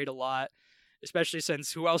like that trade a lot, especially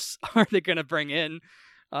since who else are they going to bring in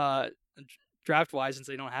draft wise since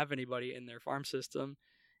they don't have anybody in their farm system,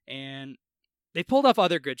 and they pulled off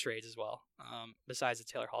other good trades as well. Besides the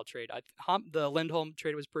Taylor Hall trade, the Lindholm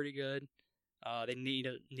trade was pretty good. They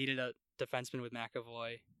needed a defenseman with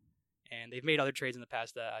McAvoy, and they've made other trades in the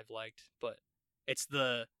past that I've liked. But it's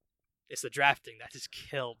the drafting that just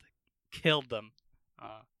killed them.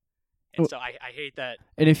 And so I hate that.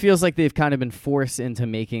 And it feels like they've kind of been forced into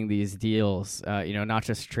making these deals, not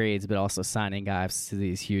just trades, but also signing guys to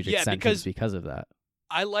these huge extensions because of that.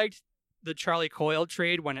 I liked the Charlie Coyle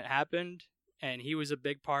trade when it happened, and he was a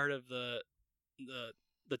big part of the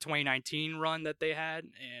 2019 run that they had,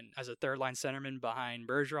 and as a third-line centerman behind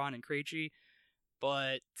Bergeron and Krejci.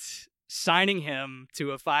 But signing him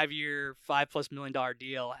to a 5-year, $5+ million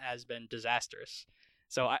deal has been disastrous.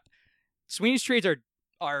 So Sweeney's trades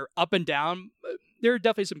are up and down. There are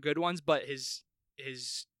definitely some good ones, but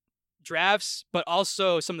his drafts, but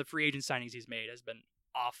also some of the free agent signings he's made has been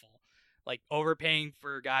awful. Like overpaying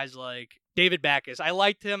for guys like David Backes. I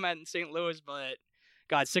liked him at St. Louis, but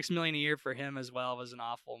God, $6 million a year for him as well was an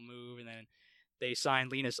awful move. And then they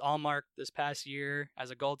signed Linus Ullmark this past year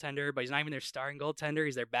as a goaltender, but he's not even their starting goaltender.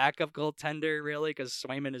 He's their backup goaltender, really, because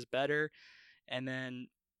Swayman is better. The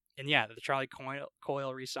Charlie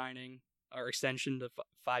Coyle re-signing or extension to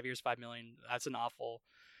 5 years, $5 million. That's an awful.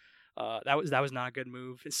 That was not a good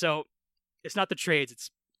move. And so it's not the trades.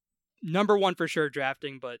 It's number one for sure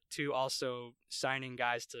drafting, but two also signing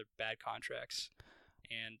guys to bad contracts,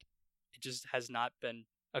 and it just has not been.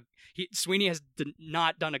 Sweeney has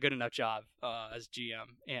not done a good enough job as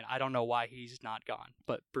GM, and I don't know why he's not gone,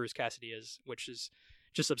 but Bruce Cassidy is, which is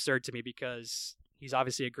just absurd to me because he's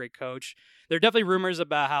obviously a great coach. There are definitely rumors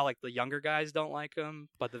about how like the younger guys don't like him,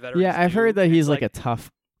 but the veterans. Yeah, I've heard that he's like a tough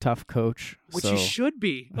coach, which he should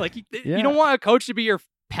be. Like you don't want a coach to be your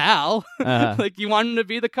pal. Like you want him to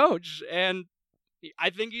be the coach, and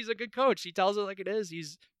I think he's a good coach. He tells it like it is.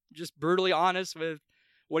 He's just brutally honest with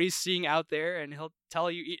what he's seeing out there, and he'll tell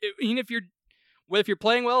you even if you're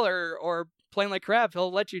playing well or playing like crap,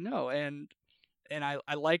 he'll let you know. And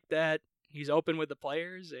I like that he's open with the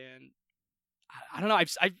players, and I don't know.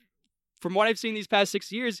 I from what I've seen these past 6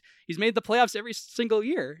 years, he's made the playoffs every single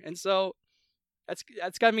year, and so that's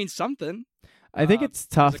got to mean something. I think it's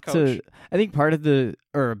tough I think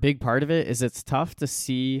a big part of it is it's tough to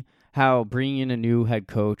see how bringing in a new head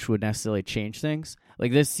coach would necessarily change things.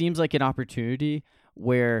 Like this seems like an opportunity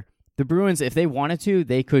where the Bruins, if they wanted to,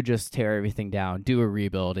 they could just tear everything down, do a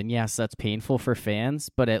rebuild. And yes, that's painful for fans,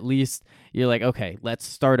 but at least you're like, okay, let's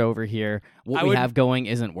start over here. What we have going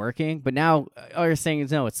isn't working. But now all you're saying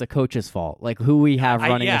is, no, it's the coach's fault. Like who we have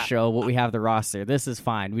running the show, what we have the roster. This is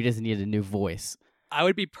fine. We just need a new voice. I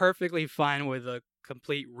would be perfectly fine with a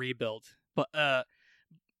complete rebuild. But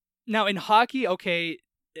now in hockey, okay,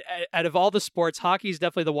 out of all the sports, hockey is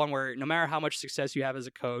definitely the one where no matter how much success you have as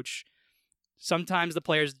a coach, sometimes the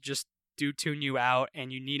players just do tune you out,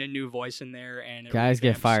 and you need a new voice in there. And guys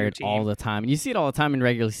get fired all the time. You see it all the time in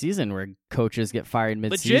regular season where coaches get fired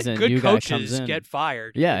mid-season. Legit good coaches get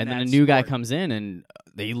fired. Yeah, and then a new guy comes in and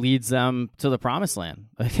he leads them to the promised land.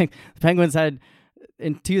 I think the Penguins had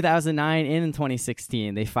in 2009 and in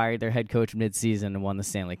 2016, they fired their head coach mid-season and won the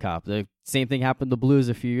Stanley Cup. The same thing happened to the Blues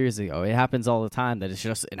a few years ago. It happens all the time that it's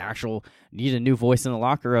just an actual need a new voice in the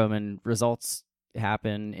locker room, and results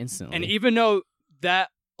happen instantly. And even though that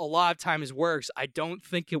a lot of times works, I don't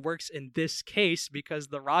think it works in this case because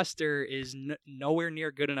the roster is nowhere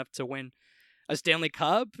near good enough to win a Stanley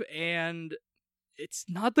Cup, and it's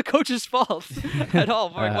not the coach's fault at all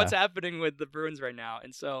for what's happening with the Bruins right now.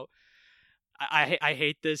 And so I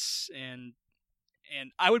hate this, and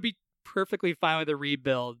I would be perfectly fine with a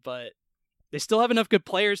rebuild, but they still have enough good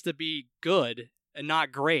players to be good and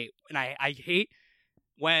not great. And I hate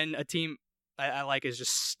when a team I like is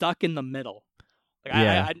just stuck in the middle. Like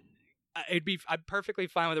I'm perfectly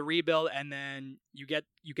fine with a rebuild, and then you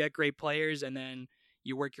get great players, and then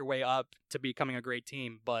you work your way up to becoming a great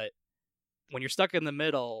team. But when you're stuck in the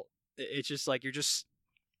middle, it's just like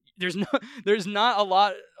there's not a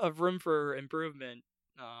lot of room for improvement.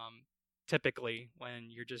 Typically, when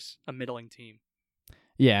you're just a middling team.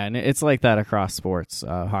 Yeah, and it's like that across sports.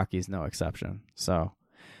 Hockey's no exception. So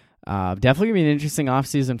Definitely gonna be an interesting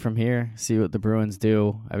offseason from here. See what the Bruins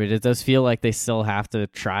do. I mean, it does feel like they still have to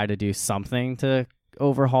try to do something to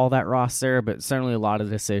overhaul that roster, but certainly a lot of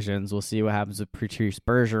decisions. We'll see what happens with Patrice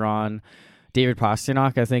Bergeron. David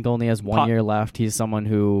Pastrnak, I think, only has 1 year left. He's someone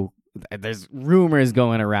who there's rumors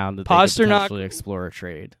going around that they could potentially explore a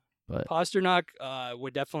trade. But Pastrnak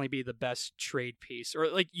would definitely be the best trade piece, or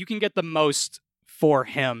like you can get the most for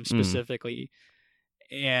him specifically,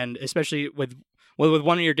 and especially with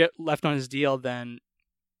 1 year left on his deal, then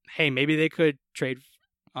hey, maybe they could trade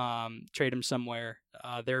him somewhere.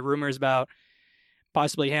 There are rumors about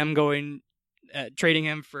possibly him trading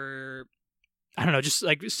him for, I don't know, just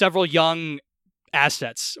like several young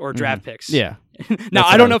assets or draft picks. Yeah. Now,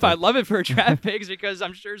 I don't know if I love it for draft picks because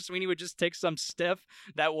I'm sure Sweeney would just take some stiff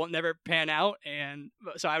that will never pan out, and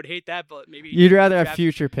so I would hate that. But maybe you'd rather have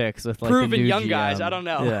future picks with like proven the new young GM. guys. I don't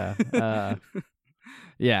know. Yeah.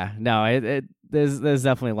 Yeah. No. There's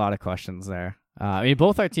definitely a lot of questions there. I mean,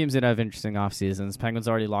 both our teams did have interesting off seasons. Penguins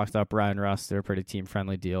already locked up Brian Rust. They're a pretty team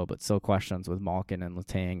friendly deal, but still questions with Malkin and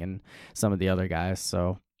Letang and some of the other guys.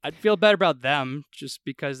 So I'd feel better about them just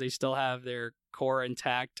because they still have their core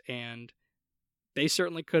intact, and they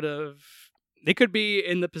certainly could have. They could be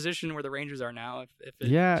in the position where the Rangers are now if it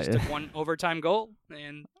just took one overtime goal,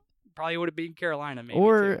 and probably would have been Carolina. Maybe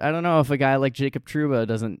or too. I don't know if a guy like Jacob Trouba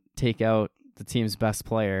doesn't take out the team's best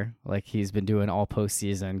player like he's been doing all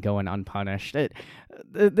postseason, going unpunished. Was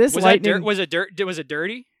it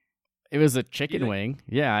dirty? It was a chicken wing.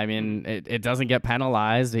 Yeah, I mean, it doesn't get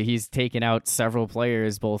penalized. He's taken out several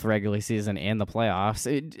players, both regular season and the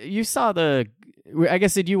playoffs. You saw I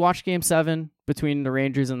guess, did you watch Game 7 between the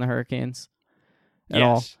Rangers and the Hurricanes at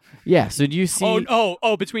all? Yeah, so do you see...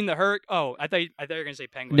 Oh, between the I thought you were going to say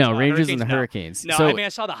Penguins. No, Rangers and the Hurricanes. No, I mean, I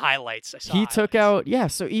saw the highlights. Took out... Yeah,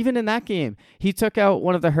 so even in that game, he took out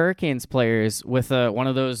one of the Hurricanes players with one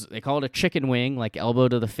of those, they call it a chicken wing, like elbow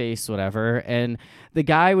to the face, whatever, and the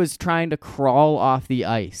guy was trying to crawl off the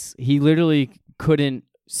ice. He literally couldn't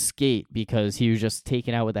skate because he was just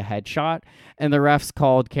taken out with a headshot, and the refs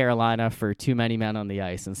called Carolina for too many men on the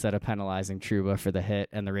ice instead of penalizing Trouba for the hit,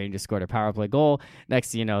 and the Rangers scored a power play goal.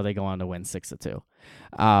 Next thing you know, they go on to win 6-2. So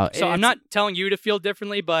I'm not telling you to feel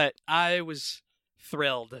differently, but I was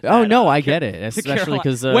thrilled. Oh no, I get it, especially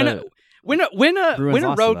because win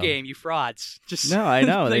a road game, you frauds. Just no, I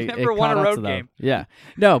know they never won a road game. Yeah,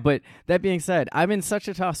 no, but that being said, I'm in such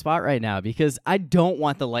a tough spot right now because I don't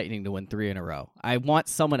want the Lightning to win 3 in a row. I want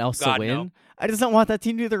someone else to win. No. I just don't want that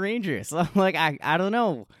team to be the Rangers. I'm like, I don't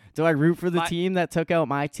know. Do I root for the team that took out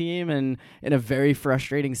my team in a very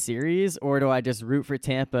frustrating series, or do I just root for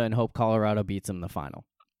Tampa and hope Colorado beats them in the final?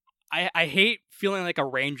 I hate feeling like a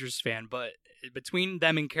Rangers fan, but between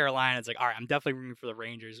them and Carolina, it's like, all right, I'm definitely rooting for the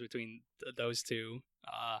Rangers between those two.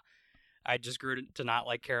 I just grew to not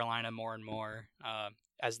like Carolina more and more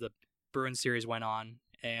as the Bruins series went on.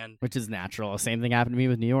 Which is natural. Same thing happened to me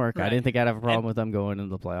with New York. Right. I didn't think I'd have a problem with them going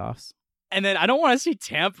into the playoffs. And then I don't want to see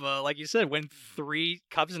Tampa, like you said, win 3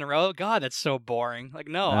 cups in a row. God, that's so boring. Like,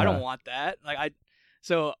 no, I don't want that.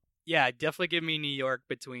 So yeah, definitely give me New York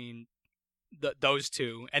between those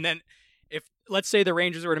two. And then if, let's say, the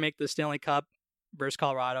Rangers were to make the Stanley Cup versus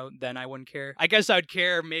Colorado, then I wouldn't care. I guess I'd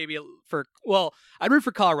care maybe I'd root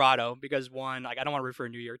for Colorado because, one, like, I don't want to root for a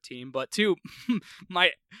New York team, but two,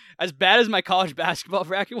 as bad as my college basketball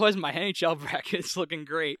bracket was, my NHL bracket is looking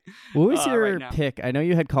great. What was your pick? I know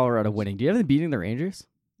you had Colorado winning. Do you have them beating the Rangers?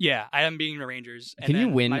 Yeah, I am beating the Rangers. Can you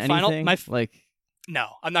win anything? No,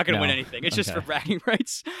 I'm not going to win anything. It's just for bragging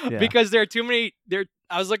rights because there are too many.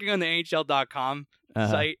 I was looking on the NHL.com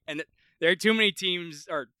site, and there are too many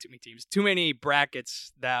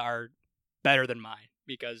brackets that are better than mine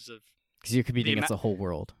because you're competing against the whole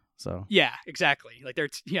world. So yeah, exactly. Like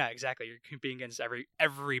exactly. You're competing against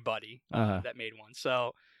everybody that made one.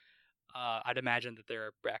 So I'd imagine that there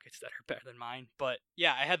are brackets that are better than mine. But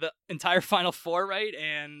yeah, I had the entire Final Four right,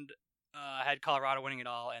 and I had Colorado winning it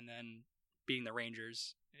all, and then beating the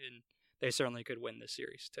Rangers, and they certainly could win this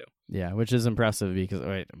series too. Yeah, which is impressive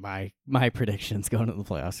because my predictions going to the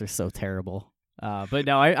playoffs are so terrible. But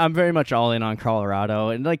no, I'm very much all in on Colorado,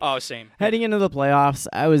 and same. Heading into the playoffs,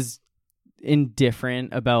 I was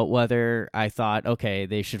indifferent about whether I thought, okay,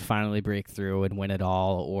 they should finally break through and win it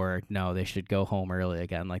all, or no, they should go home early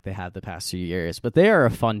again like they had the past few years. But they are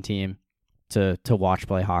a fun team to watch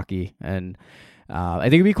play hockey, and I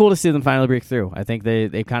think it'd be cool to see them finally break through. I think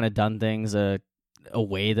they've kind of done things a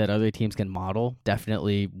way that other teams can model.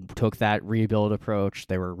 Definitely took that rebuild approach.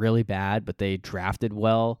 They were really bad, but they drafted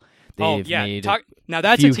well. They've made now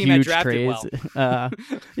that's a team that drafted trades. Well.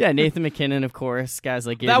 Nathan McKinnon, of course. Guys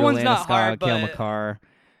like Gabriel Landeskog, Cale Makar.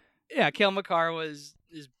 Yeah, Cale Makar is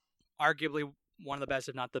arguably one of the best,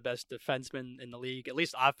 if not the best, defensemen in the league, at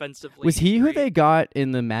least offensively. Was he who Great. they got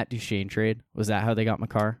in the Matt Duchene trade? Was that how they got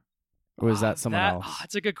Makar? Or was that someone else?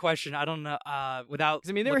 That's a good question. I don't know. Without, 'Cause,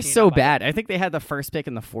 I mean, they were looking it so up, bad. I think they had the first pick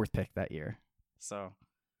and the fourth pick that year. So,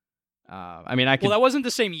 I mean, I could. Well, that wasn't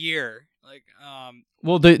the same year. Like,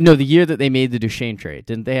 Well, the year that they made the Duchene trade,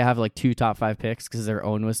 didn't they have like 2 top 5 picks because their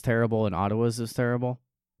own was terrible and Ottawa's was terrible?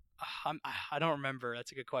 I don't remember.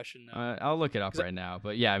 That's a good question. Though. I'll look it up right now.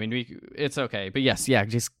 But yeah, I mean, it's okay. But yes, yeah,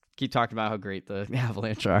 just keep talking about how great the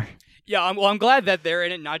Avalanche are. Yeah, I'm glad that they're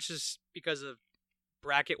in it, not just because of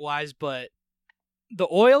bracket wise, but the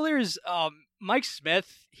Oilers. Mike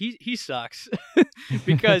Smith, he sucks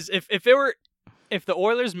because if the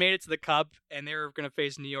Oilers made it to the Cup and they were going to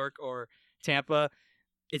face New York or Tampa,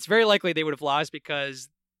 it's very likely they would have lost because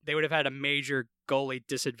they would have had a major goalie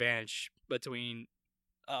disadvantage between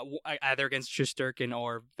either against Shesterkin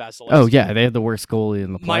or Vasilevsky. Oh yeah, they had the worst goalie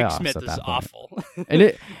in the playoffs. Mike Smith at is that point. awful, and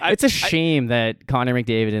it's a shame that Connor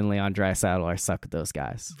McDavid and Leon Draisaitl are stuck with those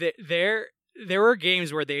guys. There were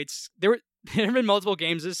games where there have been multiple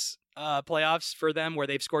games this playoffs for them where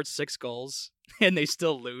they've scored 6 goals and they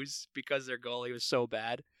still lose because their goalie was so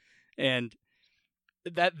bad. And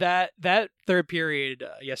that third period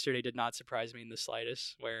yesterday did not surprise me in the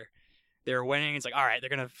slightest, where they're winning. It's like, all right, they're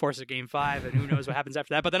going to force a game 5 and who knows what happens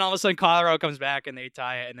after that. But then all of a sudden Colorado comes back and they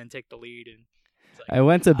tie it and then take the lead. And it's like, I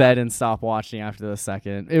went to bed and stopped watching after the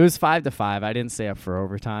second. It was 5-5. I didn't stay up for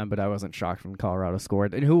overtime, but I wasn't shocked when Colorado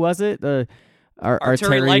scored. And who was it? Arturi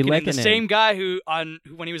Lehkonen, the same guy who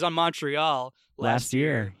when he was on Montreal last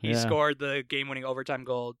year, he yeah. scored the game-winning overtime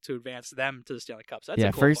goal to advance them to the Stanley Cup. So that's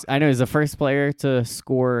a cool first. one. I know he's the first player to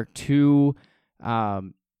score 2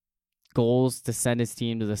 goals to send his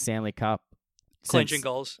team to the Stanley Cup. Clinching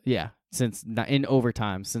goals. Yeah, since in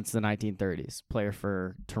overtime since the 1930s. Player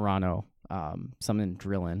for Toronto, something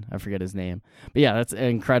Drillin, I forget his name, but yeah, that's an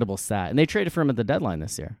incredible stat. And they traded for him at the deadline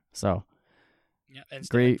this year, so. Yeah, and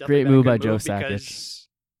great move by Joe Sakic.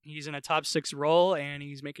 He's in a top 6 role and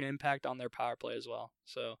he's making an impact on their power play as well.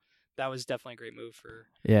 So that was definitely a great move for.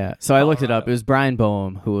 Yeah, so Colorado. I looked it up. It was Brian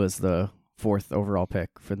Boehm who was the 4th overall pick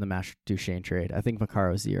for the Matt Duchene trade. I think Makar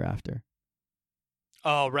was the year after.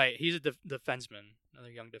 Oh right, he's a defenseman,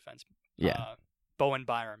 another young defenseman. Yeah, Bowen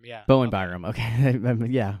Byram. Yeah, Bowen Byram. Okay,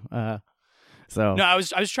 yeah. So no, I was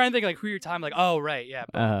trying to think like who your time like. Oh right, yeah,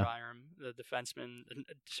 Bowen Byram. The defenseman,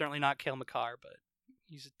 certainly not Cale Makar, but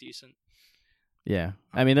he's decent. Yeah,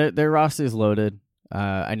 I mean their roster is loaded.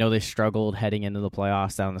 I know they struggled heading into the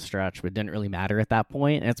playoffs down the stretch, but it didn't really matter at that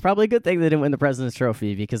point. And it's probably a good thing they didn't win the President's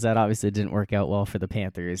Trophy because that obviously didn't work out well for the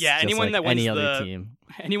Panthers. Yeah, anyone that wins other team,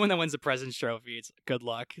 anyone that wins the President's Trophy, it's good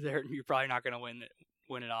luck. You're probably not going to win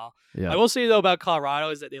it all. Yeah. I will say though about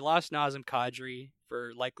Colorado is that they lost Nazem Kadri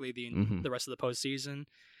for likely the rest of the postseason.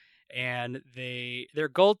 And their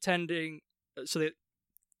goaltending. So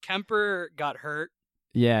Kemper got hurt.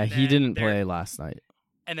 Yeah, he didn't play last night.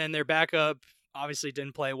 And then their backup obviously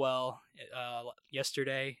didn't play well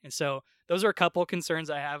yesterday. And so those are a couple concerns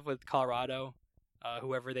I have with Colorado,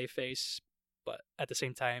 whoever they face. But at the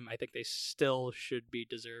same time, I think they still should be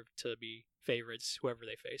deserved to be favorites, whoever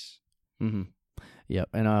they face. Mm-hmm. Yep,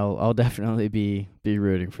 and I'll definitely be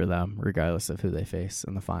rooting for them, regardless of who they face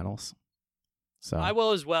in the finals. So I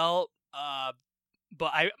will as well,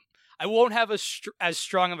 but I won't have as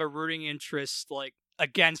strong of a rooting interest like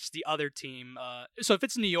against the other team. So if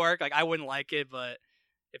it's New York, like I wouldn't like it, but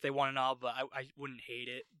if they won it all, but I wouldn't hate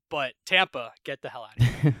it. But Tampa, get the hell out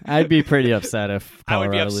of here. I'd be pretty upset if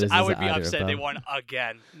Colorado loses. I would be upset if they won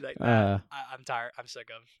again. Like, I'm tired. I'm sick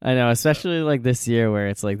of. I know, especially like this year where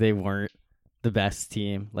it's like they weren't the best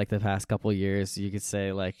team like the past couple years. You could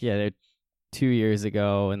say like, yeah, they're 2 years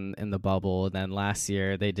ago in the bubble, and then last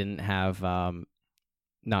year they didn't have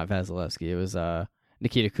not Vasilevsky. It was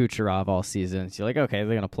Nikita Kucherov all season. So you're like, okay,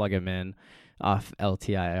 they're gonna plug him in off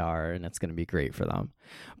LTIR, and it's gonna be great for them.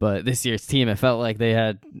 But this year's team, it felt like they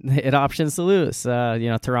had options to lose.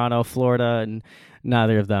 Toronto, Florida, and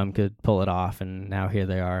neither of them could pull it off. And now here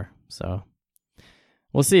they are. So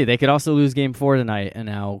we'll see. They could also lose Game 4 tonight, and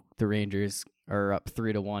now the Rangers are up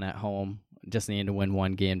 3-1 at home. Just need to win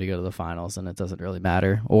one game to go to the finals, and it doesn't really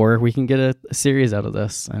matter. Or we can get a series out of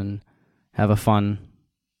this and have a fun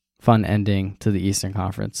ending to the Eastern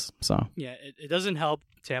Conference. So yeah, it doesn't help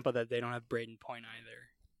Tampa that they don't have Braden Point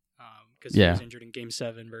either, because he was injured in Game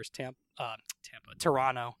 7 versus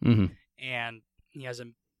Toronto, and he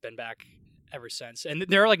hasn't been back ever since. And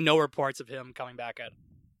there are like no reports of him coming back at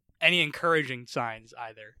any encouraging signs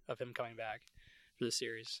either of him coming back for the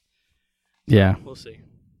series. So yeah, we'll see.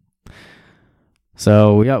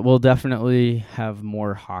 So we'll definitely have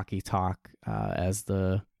more hockey talk as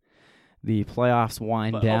the the playoffs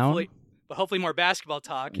wind down. Hopefully more basketball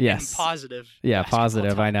talk. Yes. And positive. Yeah,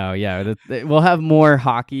 positive. Talk. I know. Yeah, we'll have more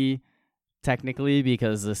hockey technically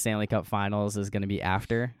because the Stanley Cup Finals is going to be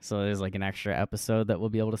after. So there's like an extra episode that we'll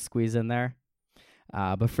be able to squeeze in there.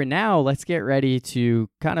 But for now, let's get ready to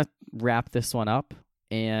kind of wrap this one up.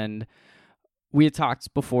 And we had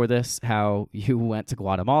talked before this how you went to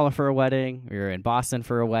Guatemala for a wedding. We were in Boston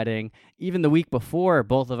for a wedding. Even the week before,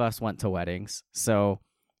 both of us went to weddings. So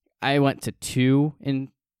I went to 2 in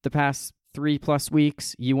the past 3+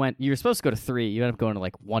 weeks. You were supposed to go to 3. You ended up going to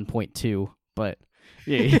like 1.2. But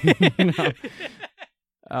yeah,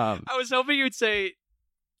 I was hoping you'd say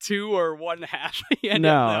 2 or 1.5.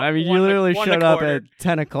 No, I mean, you literally showed up at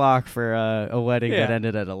 10 o'clock for a wedding that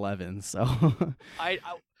ended at 11. So I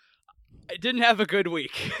didn't have a good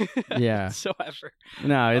week. Yeah. whatsoever.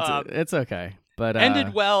 No, it's okay. But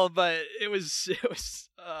ended well, but it was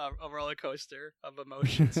a roller coaster of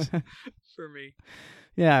emotions for me.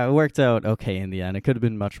 Yeah, it worked out okay in the end. It could have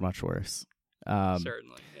been much, much worse.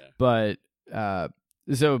 Certainly, yeah. But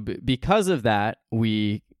so because of that,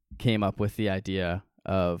 we came up with the idea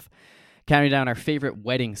of counting down our favorite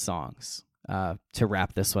wedding songs to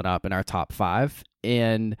wrap this one up in our top 5.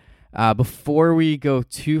 And before we go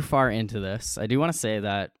too far into this, I do want to say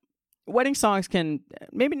that wedding songs can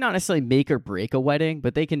maybe not necessarily make or break a wedding,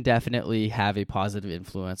 but they can definitely have a positive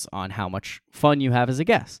influence on how much fun you have as a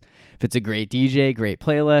guest. If it's a great DJ, great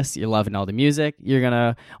playlist, you're loving all the music, you're going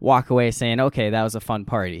to walk away saying, okay, that was a fun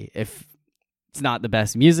party. If it's not the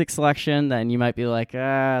best music selection, then you might be like,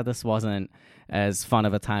 this wasn't as fun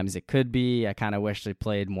of a time as it could be. I kind of wish they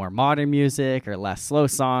played more modern music or less slow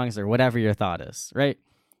songs or whatever your thought is, right?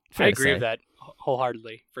 I agree with that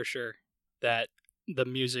wholeheartedly, for sure. That the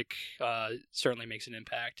music certainly makes an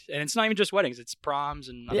impact. And it's not even just weddings, it's proms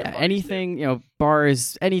and other anything,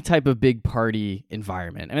 bars, any type of big party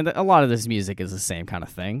environment. I mean, a lot of this music is the same kind of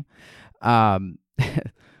thing.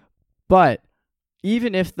 But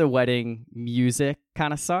even if the wedding music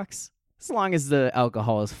kind of sucks, as long as the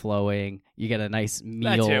alcohol is flowing, you get a nice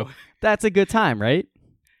meal, that's a good time, right?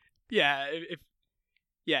 Yeah,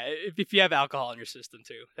 if you have alcohol in your system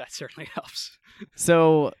too, that certainly helps.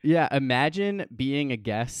 So, yeah, imagine being a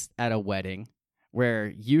guest at a wedding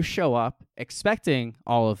where you show up expecting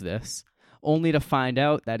all of this, only to find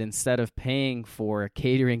out that instead of paying for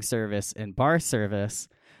catering service and bar service,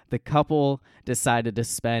 the couple decided to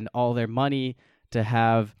spend all their money to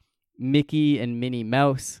have Mickey and Minnie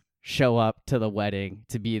Mouse show up to the wedding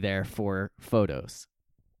to be there for photos.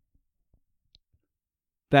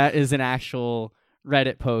 That is an actual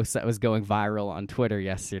Reddit post that was going viral on Twitter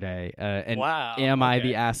yesterday. Wow. Am I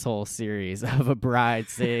the Asshole series of a bride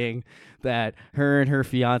saying that her and her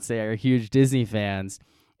fiance are huge Disney fans,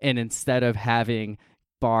 and instead of having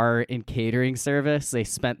bar and catering service, they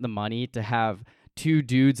spent the money to have 2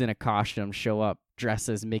 dudes in a costume show up dressed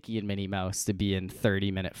as Mickey and Minnie Mouse to be in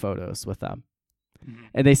 30-minute photos with them. Mm-hmm.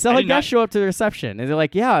 And they still had guests show up to the reception. And they're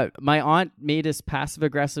like, yeah, my aunt made this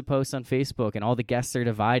passive-aggressive post on Facebook, and all the guests are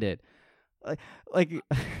divided. Like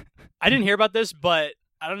I didn't hear about this, but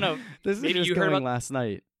I don't know. This is just going last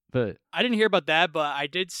night, but I didn't hear about that. But I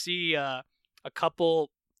did see a couple.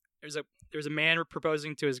 There's a man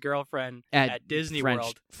proposing to his girlfriend at Disney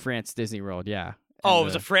World, France Disney World. Yeah. And it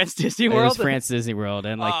was a France Disney World. It was France Disney World,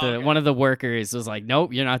 and one of the workers was like,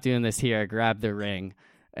 "Nope, you're not doing this here. Grab the ring."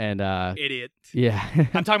 And idiot. Yeah.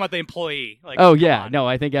 I'm talking about the employee. Like, oh yeah, no,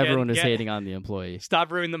 I think everyone was hating on the employee. Stop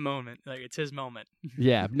ruining the moment. Like, it's his moment.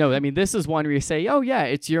 Yeah, no, I mean, this is one where you say, oh yeah,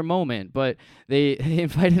 it's your moment, but they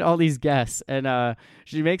invited all these guests, and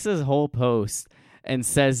she makes this whole post and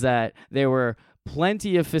says that there were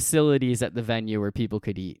plenty of facilities at the venue where people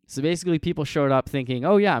could eat. So basically, people showed up thinking,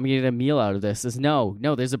 oh yeah, I'm gonna get a meal out of this. No,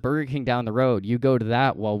 there's a Burger King down the road. You go to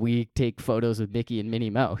that while we take photos with Mickey and Minnie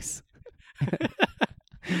Mouse.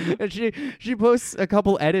 And she posts a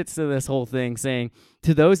couple edits to this whole thing saying,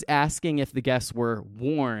 to those asking if the guests were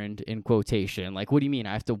warned, in quotation, like, what do you mean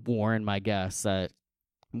I have to warn my guests that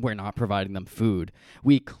we're not providing them food?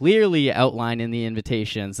 We clearly outlined in the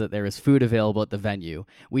invitations that there is food available at the venue.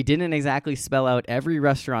 We didn't exactly spell out every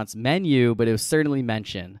restaurant's menu, but it was certainly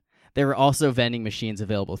mentioned. There were also vending machines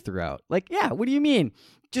available throughout. Like, yeah, what do you mean?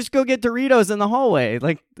 Just go get Doritos in the hallway.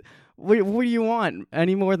 Like, what do you want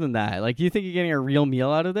any more than that? Like, you think you're getting a real meal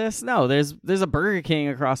out of this? No, there's a Burger King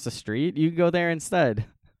across the street. You go there instead.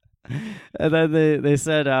 And then they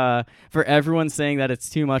said, for everyone saying that it's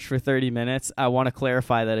too much for 30 minutes, I want to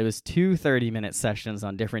clarify that it was 2 30-minute sessions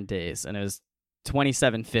on different days, and it was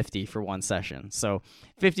 $2,750 for one session. So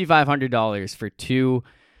 $5,500 for 2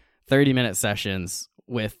 30-minute sessions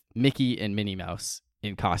with Mickey and Minnie Mouse.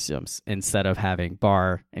 in costumes instead of having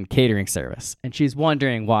bar and catering service. And she's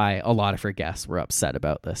wondering why a lot of her guests were upset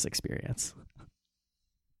about this experience.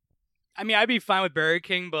 I mean, I'd be fine with Burger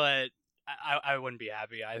King, but I wouldn't be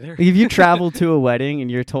happy either. If you travel to a wedding and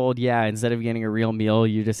you're told, yeah, instead of getting a real meal,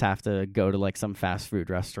 you just have to go to like some fast food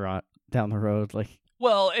restaurant down the road, like.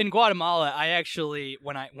 Well, in Guatemala, I actually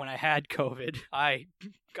when I had COVID, I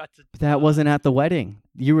got to. But that wasn't at the wedding.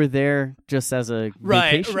 You were there just as a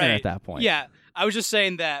vacationer at that point. Yeah, I was just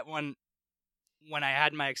saying that when I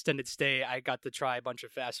had my extended stay, I got to try a bunch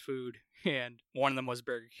of fast food, and one of them was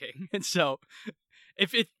Burger King. And so,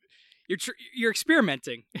 if you're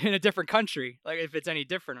experimenting in a different country, like if it's any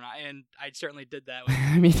different or not, and I certainly did that with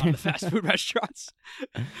one of the fast food restaurants.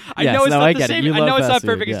 I know it's not the same. I know it's not a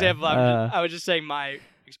perfect example. I was just saying my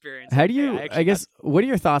experience. How do you? I guess. What are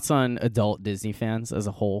your thoughts on adult Disney fans as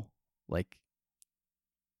a whole? Like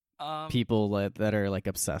people that are like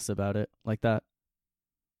obsessed about it like that.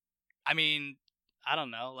 I mean, I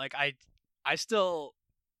don't know. Like I still,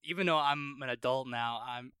 even though I'm an adult now,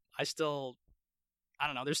 I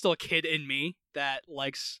don't know. There's still a kid in me that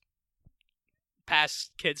likes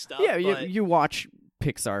past kid stuff. Yeah, you watch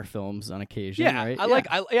Pixar films on occasion, right?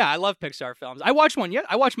 I love Pixar films. I watched one.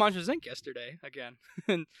 I watched Monsters Inc. yesterday again.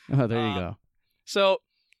 Oh, there you go. So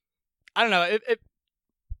I don't know.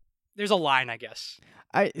 There's a line, I guess.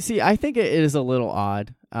 I think it is a little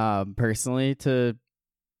odd, personally, to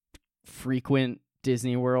frequent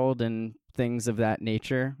Disney World and things of that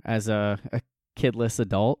nature as a kidless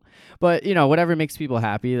adult, but whatever makes people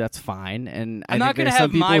happy, that's fine. And I'm not gonna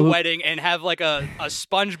have my wedding and have like a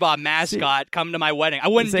SpongeBob mascot come to my wedding. I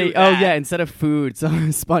wouldn't say, do that. oh yeah, instead of food, so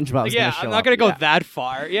SpongeBob's yeah, I'm not gonna go that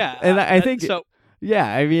far. Yeah, and I think so. Yeah,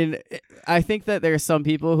 I mean, I think that there are some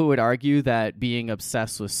people who would argue that being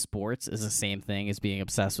obsessed with sports is the same thing as being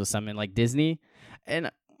obsessed with something like Disney, and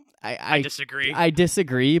I disagree. I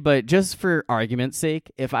disagree, but just for argument's sake,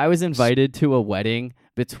 if I was invited to a wedding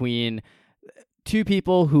between two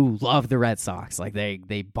people who love the Red Sox, like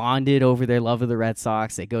they bonded over their love of the Red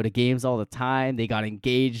Sox, they go to games all the time, they got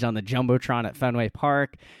engaged on the Jumbotron at Fenway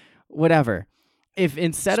Park, whatever. If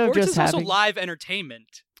instead Sports of just is having also live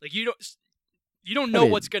entertainment, like you don't know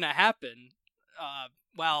what's gonna happen.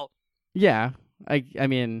 Yeah, I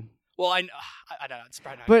mean. Well, I don't know. It's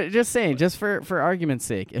probably not. But just saying, just for argument's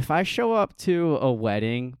sake, if I show up to a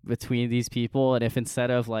wedding between these people, and if instead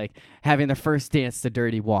of like having the first dance to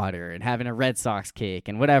Dirty Water and having a Red Sox cake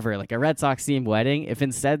and whatever, like a Red Sox themed wedding, if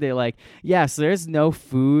instead they like, so there's no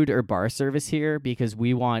food or bar service here because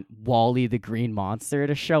we want Wally the Green Monster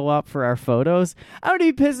to show up for our photos, I would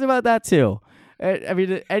be pissed about that too. I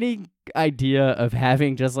mean, any idea of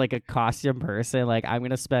having just like a costume person, like I'm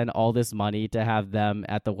gonna spend all this money to have them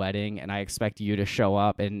at the wedding and I expect you to show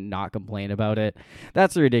up and not complain about it,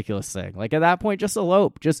 that's a ridiculous thing. Like at that point, just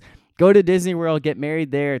elope, just go to Disney World, get married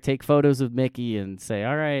there, take photos of Mickey and say,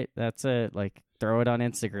 all right, that's it, like throw it on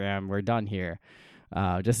Instagram, we're done here.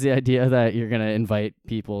 Just the idea that you're gonna invite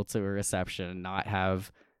people to a reception and not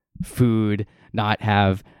have food, not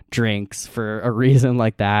have drinks for a reason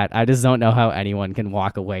like that. I just don't know how anyone can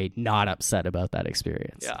walk away not upset about that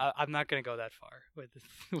experience. Yeah, I'm not going to go that far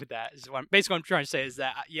with that. Basically, what I'm trying to say is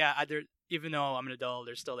that, even though I'm an adult,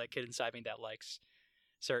 there's still that kid inside me that likes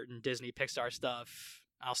certain Disney Pixar stuff.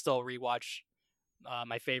 I'll still rewatch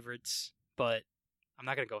my favorites, but I'm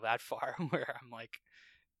not going to go that far where I'm like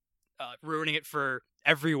ruining it for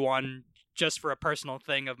everyone just for a personal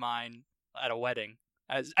thing of mine at a wedding.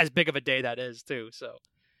 As big of a day that is, too, so...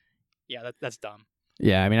 Yeah, that's dumb.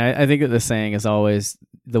 Yeah, I mean, I think that the saying is always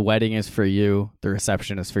the wedding is for you, the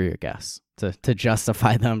reception is for your guests. To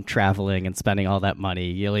justify them traveling and spending all that money,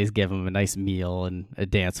 you always give them a nice meal and a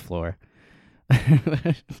dance floor.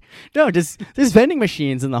 No, just there's vending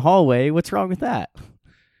machines in the hallway. What's wrong with that?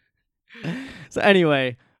 So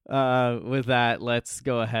anyway, with that, let's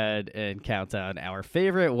go ahead and count down our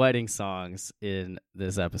favorite wedding songs in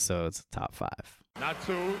this episode's top 5. Not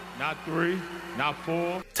 2, not 3, not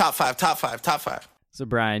 4. Top 5. So,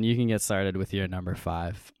 Brian, you can get started with your number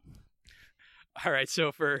 5. All right,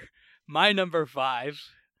 so for my number 5,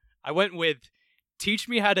 I went with Teach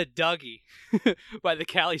Me How to Dougie by the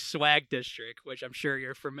Cali Swag District, which I'm sure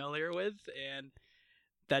you're familiar with. And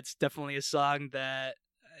that's definitely a song that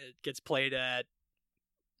gets played at,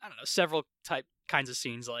 I don't know, several kinds of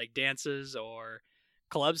scenes like dances or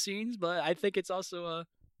club scenes. But I think it's also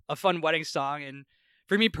a fun wedding song, and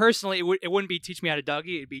for me personally, it wouldn't be Teach Me How to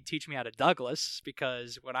Dougie, it'd be Teach Me How to Douglas,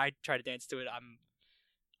 because when I try to dance to it,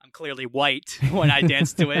 I'm clearly white when I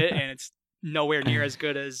dance to it, and it's nowhere near as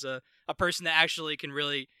good as a person that actually can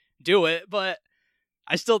really do it, but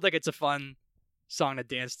I still think it's a fun song to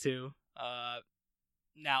dance to.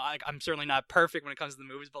 now I'm certainly not perfect when it comes to the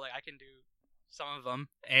movies, but like I can do some of them.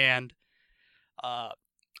 And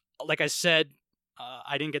like I said,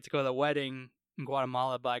 I didn't get to go to the wedding in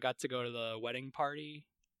Guatemala, but I got to go to the wedding party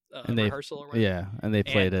And they rehearsal or whatever. Yeah, and they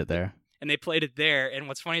played it there. And they played it there. And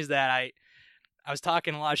what's funny is that I was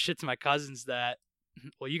talking a lot of shit to my cousins that,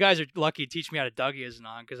 well, you guys are lucky to teach me how to Dougie isn't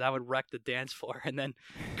on, because I would wreck the dance floor. And then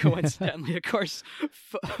coincidentally, of course,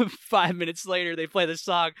 5 minutes later, they play the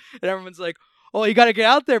song, and everyone's like, "Oh, you got to get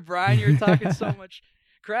out there, Brian. You're talking so much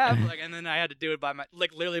crap." Like, and then I had to do it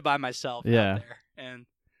literally by myself. Yeah. Out there. And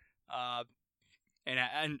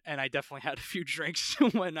I definitely had a few drinks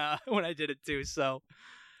when I did it too. So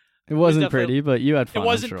it wasn't pretty, but you had fun. It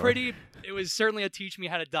wasn't sure. pretty. It was certainly a teach me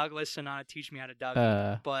how to Douglas and not a teach me how to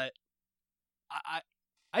Dougie. But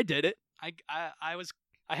I did it. I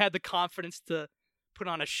had the confidence to put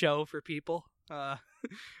on a show for people, dancing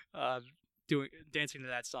to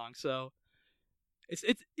that song. So it's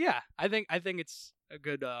I think it's a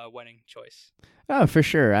good wedding choice. Oh, for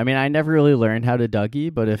sure. I mean, I never really learned how to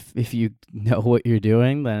Dougie, but if you know what you're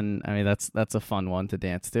doing, then I mean that's a fun one to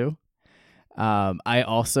dance to. I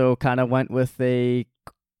also kind of went with a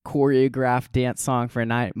choreographed dance song for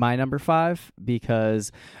my number 5,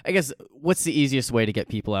 because I guess what's the easiest way to get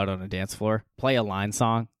people out on a dance floor? Play a line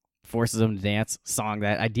song, forces them to dance, song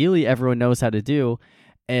that ideally everyone knows how to do.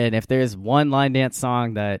 And if there's one line dance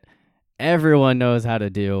song that everyone knows how to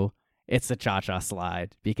do, it's the Cha-Cha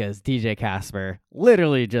Slide, because DJ Casper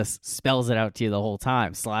literally just spells it out to you the whole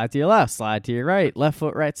time. Slide to your left, slide to your right, left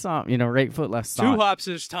foot, right stomp, right foot, left stomp. 2 hops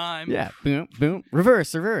this time. Yeah, boom, boom,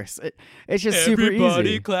 reverse. It's just super easy.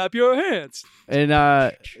 Everybody clap your hands. And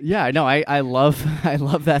yeah, no, I love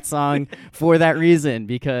that song for that reason,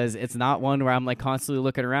 because it's not one where I'm like constantly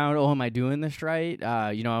looking around. Oh, am I doing this right?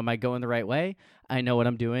 Am I going the right way? I know what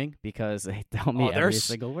I'm doing because they tell me every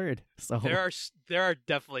single word. So there are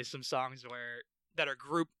definitely some songs that are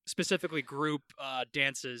specifically group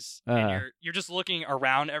dances, and you're just looking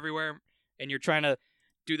around everywhere, and you're trying to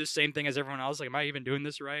do the same thing as everyone else. Like, am I even doing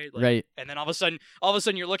this right? Like, right. And then all of a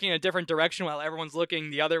sudden, you're looking in a different direction while everyone's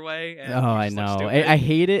looking the other way. And I know. I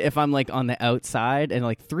hate it if I'm like on the outside and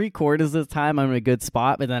like 3/4 of the time I'm in a good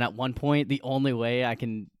spot, but then at one point the only way I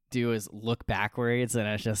can do is look backwards, and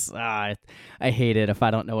it's just I hate it if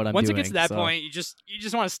I don't know what I'm doing. Once it gets to that point, you just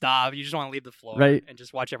want to stop. You just want to leave the floor, right, and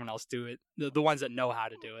just watch everyone else do it. The ones that know how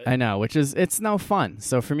to do it. I know, it's no fun.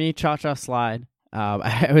 So for me, Cha-Cha Slide.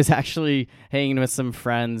 I was actually hanging with some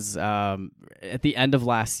friends at the end of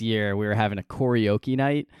last year. We were having a karaoke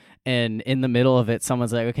night, and in the middle of it,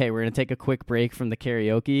 someone's like, okay, we're going to take a quick break from the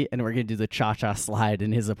karaoke, and we're going to do the Cha-Cha Slide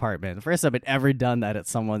in his apartment. The first time I'd ever done that at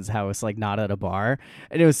someone's house, like not at a bar,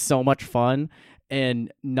 and it was so much fun.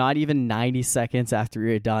 And not even 90 seconds after we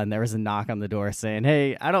were done, there was a knock on the door saying,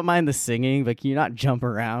 hey, I don't mind the singing, but can you not jump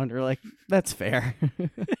around? We're like, that's fair.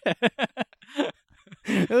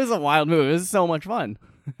 It was a wild move. It was so much fun.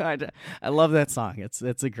 I love that song. It's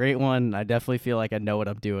a great one. I definitely feel like I know what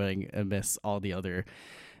I'm doing and miss all the other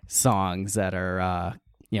songs that are,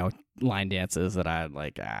 line dances that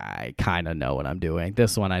I kind of know what I'm doing.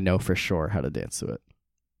 This one, I know for sure how to dance to it.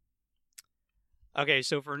 Okay,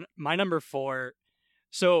 so for my number 4,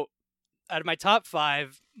 so out of my top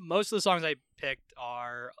 5, most of the songs I picked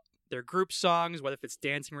they're group songs, whether if it's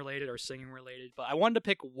dancing related or singing related. But I wanted to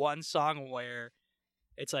pick one song where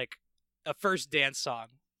it's like a first dance song.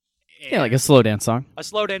 Yeah, like a slow dance song. A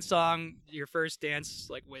slow dance song, your first dance,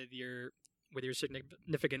 like with your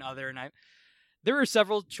significant other. And there were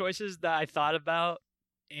several choices that I thought about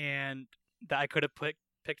and that I could have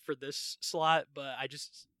picked for this slot, but I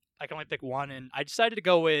can only pick one, and I decided to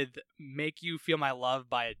go with "Make You Feel My Love"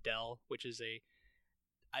 by Adele, which is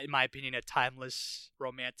in my opinion, a timeless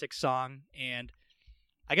romantic song. And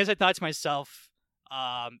I guess I thought to myself,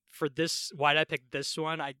 for this, why did I pick this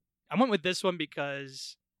one? I went with this one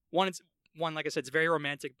because one, like I said, it's very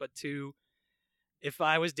romantic, but 2, if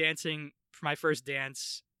I was dancing for my first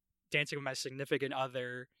dance, dancing with my significant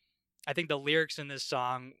other, I think the lyrics in this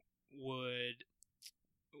song would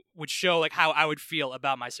show like how I would feel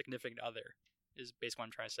about my significant other, is basically what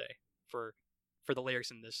I'm trying to say for the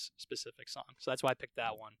lyrics in this specific song. So that's why I picked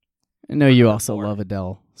that one. I know you also love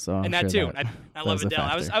Adele, so I'm and that sure too. I love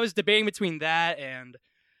Adele. I was debating between that and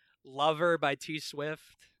 "Lover" by T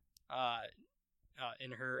Swift,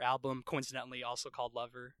 in her album, coincidentally also called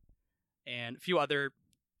 "Lover," and a few other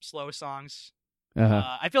slow songs.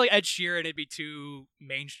 I feel like Ed Sheeran, it'd be too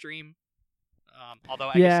mainstream. Although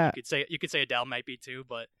I guess you could say Adele might be too,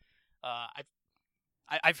 but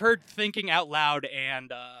I've heard "Thinking Out Loud"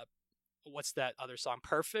 and what's that other song?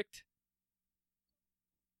 "Perfect."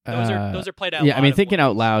 Those are played at. Yeah, I mean, tthinking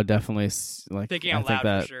out loud definitely. Thinking I out think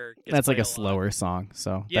loud for sure. That's like a slower song,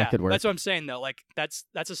 so Yeah, that could work. that's what I'm saying though. Like that's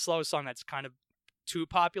a slow song that's kind of too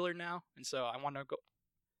popular now, and so I want to go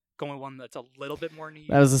with one that's a little bit more niche.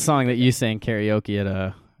 That was a song that you sang karaoke at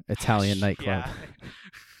a Italian nightclub.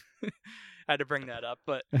 Yeah. I had to bring that up,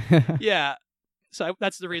 but yeah. So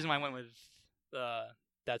that's the reason why I went with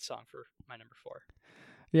that song for my number 4.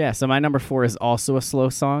 Yeah, so my number 4 is also a slow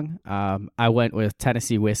song. I went with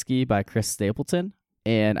Tennessee Whiskey by Chris Stapleton,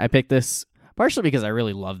 and I picked this partially because I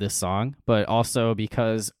really love this song, but also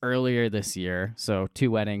because earlier this year, so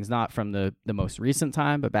 2 weddings, not from the most recent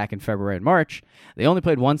time, but back in February and March, they only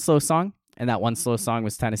played one slow song, and that one slow song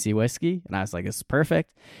was Tennessee Whiskey, and I was like, this is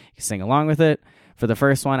perfect. You can sing along with it. For the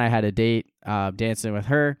first one, I had a date dancing with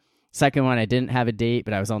her. Second one, I didn't have a date,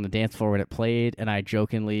 but I was on the dance floor when it played, and I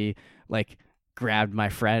jokingly, grabbed my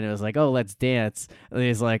friend and was like, oh, let's dance. And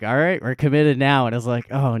he's like, all right, we're committed now. And I was like,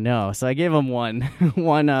 oh, no. So I gave him one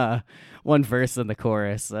verse in the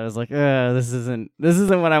chorus. I was like, this isn't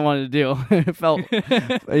what I wanted to do. It felt,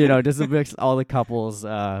 just amidst all the couples,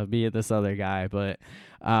 me and this other guy. But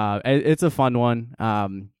it's a fun one.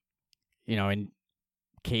 And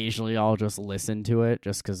occasionally I'll just listen to it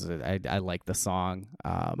just because I like the song.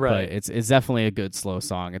 Right. But it's definitely a good slow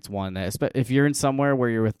song. It's one that, if you're in somewhere where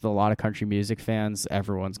you're with a lot of country music fans,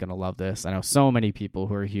 everyone's going to love this. I know so many people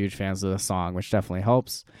who are huge fans of the song, which definitely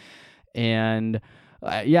helps. And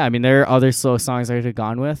I mean, there are other slow songs I could have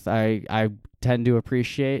gone with. I tend to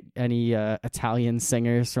appreciate any Italian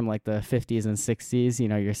singers from like the 50s and 60s,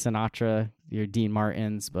 your Sinatra, your Dean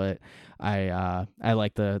Martins, but I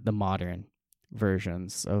like the modern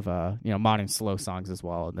versions of modern slow songs as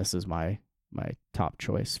well, and this is my top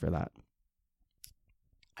choice for that.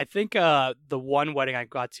 I think the one wedding I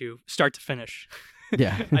got to start to finish.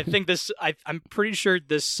 Yeah. I think I'm pretty sure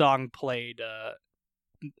this song played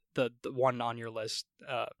the one on your list,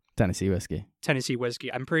 Tennessee Whiskey.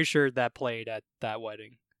 I'm pretty sure that played at that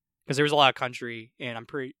wedding because there was a lot of country, and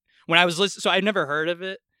when I was listening, so I'd never heard of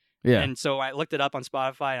it. Yeah. And so I looked it up on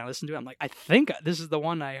Spotify and I listened to it. I'm like, I think this is the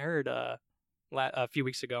one I heard a few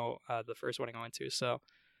weeks ago, the first wedding I went to. So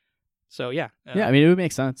yeah. Yeah, I mean, it would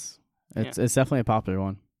make sense. It's definitely a popular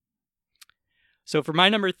one. So for my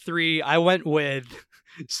number 3, I went with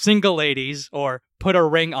Single Ladies, or Put a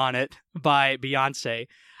Ring on It by Beyonce.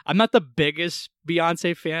 I'm not the biggest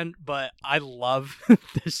Beyonce fan, but I love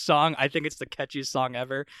this song. I think it's the catchiest song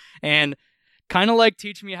ever. And kind of like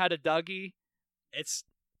Teach Me How to Dougie, it's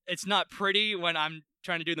not pretty when I'm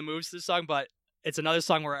trying to do the moves to this song, but it's another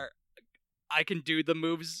song where I can do the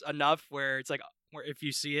moves enough where it's like, where if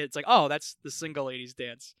you see it, it's like, oh, that's the Single Ladies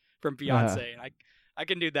dance from Beyonce. And I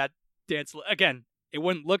can do that dance. Again, it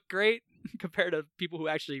wouldn't look great compared to people who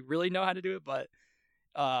actually really know how to do it, but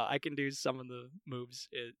I can do some of the moves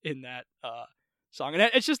in that song.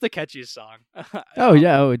 And it's just the catchiest song.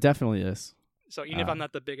 It definitely is. So even if I'm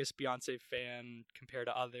not the biggest Beyonce fan compared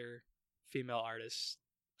to other female artists,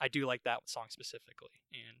 I do like that song specifically.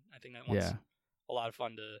 And I think that one's a lot of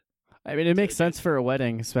fun to... I mean, it makes sense for a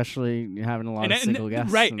wedding, especially having a lot of single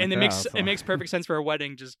guests. Right, and it makes perfect sense for a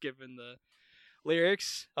wedding, just given the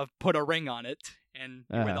lyrics of "Put a Ring on It" and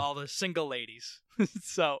with all the single ladies.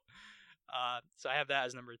 So I have that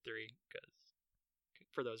as number 3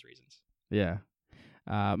 for those reasons. Yeah,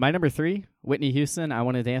 my number 3, Whitney Houston. I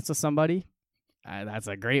Want to Dance with Somebody. That's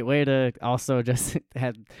a great way to also just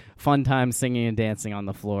have fun time singing and dancing on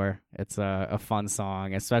the floor. It's a fun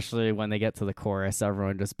song, especially when they get to the chorus,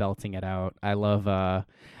 everyone just belting it out. I love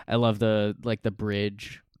the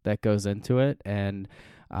bridge that goes into it. And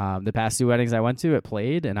the past 2 weddings I went to, it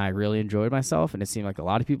played, and I really enjoyed myself. And it seemed like a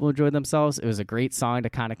lot of people enjoyed themselves. It was a great song to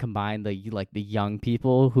kind of combine the young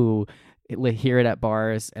people who hear it at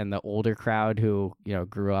bars and the older crowd who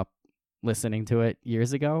grew up listening to it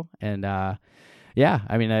years ago. And I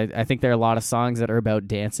mean, I think there are a lot of songs that are about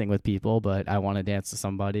dancing with people, but I Want to Dance to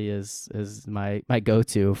Somebody is my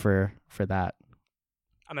go-to for that.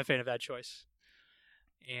 I'm a fan of that choice.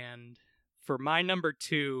 And for my number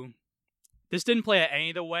 2, this didn't play at any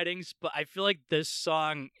of the weddings, but I feel like this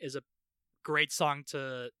song is a great song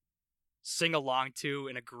to sing along to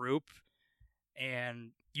in a group.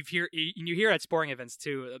 And you hear it at sporting events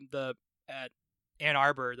too. At Ann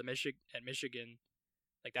Arbor, at Michigan,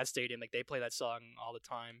 like that stadium, like they play that song all the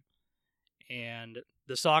time. And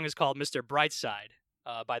the song is called Mr. Brightside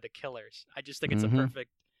by The Killers. I just think it's a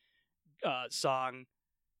perfect song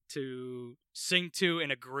to sing to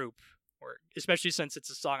in a group, or especially since it's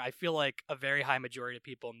a song I feel like a very high majority of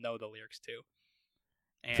people know the lyrics to.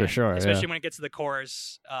 And for sure, especially when it gets to the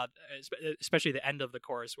chorus, especially the end of the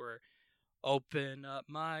chorus where Open up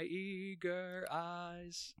my eager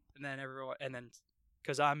eyes, and then everyone, and then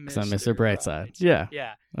because I'm So Mr. Mr. Brightside. Yeah.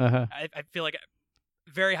 Yeah. Uh-huh. I feel like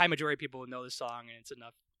a very high majority of people would know the song, and it's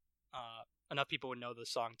enough people would know the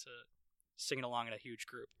song to sing it along in a huge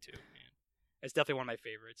group too. Man. It's definitely one of my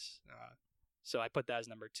favorites. So I put that as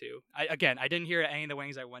number 2. I didn't hear any of the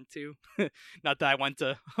Wings I went to. Not that I went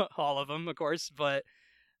to all of them, of course, but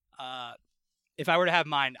if I were to have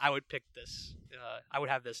mine, I would pick this. I would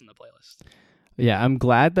have this in the playlist. Yeah, I'm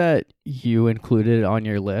glad that you included it on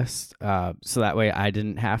your list, so that way I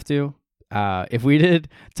didn't have to. If we did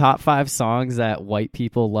top 5 songs that white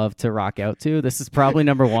people love to rock out to, this is probably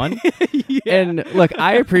number 1. Yeah. And look,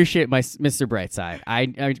 I appreciate my Mr. Brightside.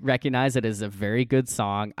 I recognize it is a very good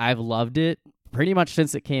song. I've loved it pretty much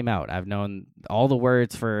since it came out. I've known all the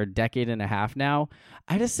words for a decade and a half now.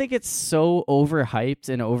 I just think it's so overhyped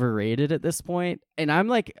and overrated at this point. And I'm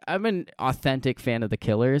an authentic fan of the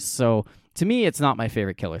Killers, so to me, it's not my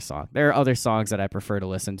favorite Killers song. There are other songs that I prefer to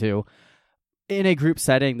listen to. In a group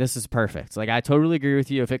setting, this is perfect. Like, I totally agree with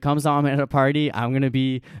you. If it comes on at a party, I'm going to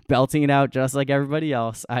be belting it out just like everybody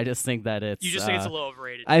else. I just think that it's... You just think it's a little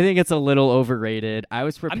overrated. I think it's a little overrated. I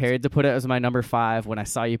was prepared to put it as my number 5. When I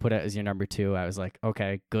saw you put it as your number 2, I was like,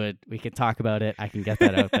 okay, good. We can talk about it. I can get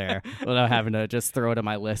that out there without having to just throw it on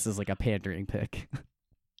my list as like a pandering pick.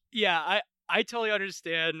 Yeah, I totally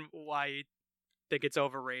understand why you think it's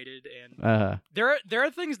overrated. And there are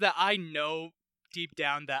things that I know deep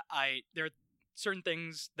down that there are certain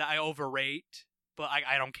things that I overrate, but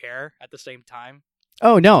I don't care at the same time.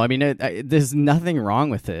 Oh, no. I mean, there's nothing wrong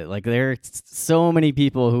with it. Like, there are so many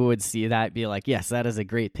people who would see that, be like, yes, that is a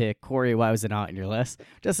great pick. Corey, why was it not on your list?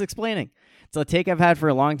 Just explaining. It's a take I've had for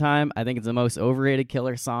a long time. I think it's the most overrated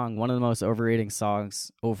Killer song, one of the most overrated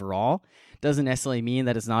songs overall. Doesn't necessarily mean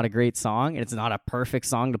that it's not a great song. It's not a perfect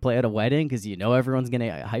song to play at a wedding because you know everyone's going to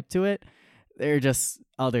get hyped to it. They're just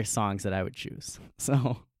other songs that I would choose.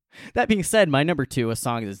 So... that being said, my number 2, a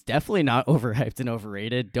song that's definitely not overhyped and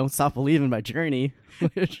overrated, Don't Stop Believing by Journey.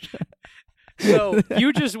 So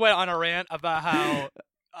you just went on a rant about how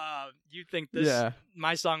you think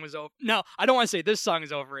my song was over. No, I don't want to say this song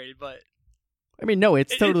is overrated, but I mean, no,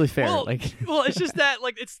 it's totally fair. Well, it's just that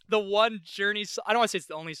like it's the one Journey. I don't want to say it's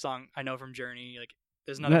the only song I know from Journey. Like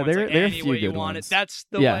there's another one. Like, any way you want it. That's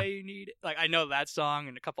the way you need it. Like I know that song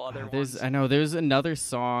and a couple other ones. I know there's another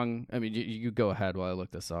song. I mean, you go ahead while I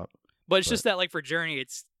look this up. But it's just that like for Journey,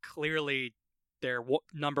 it's clearly their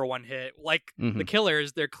number 1 hit. Like the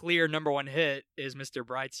Killers, their clear number 1 hit is Mr.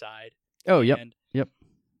 Brightside. Oh, yep. Yep.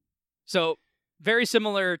 So very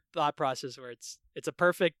similar thought process where it's a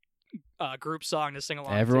perfect group song to sing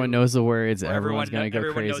along. Everyone knows the words. Everyone's going to go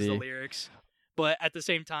everyone crazy. Everyone knows the lyrics. But at the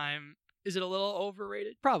same time, is it a little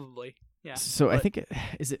overrated? Probably. Yeah. So I think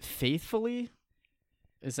is it Faithfully?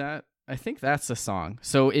 I think that's the song.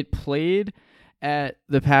 So it played at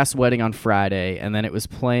the past wedding on Friday, and then it was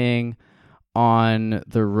playing on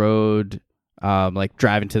the road, like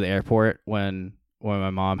driving to the airport when my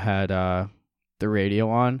mom had the radio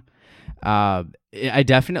on. I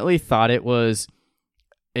definitely thought it was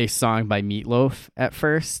a song by Meatloaf at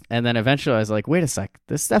first, and then eventually I was like, wait a sec,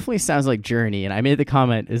 this definitely sounds like Journey, and I made the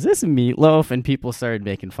comment, is this Meatloaf? And people started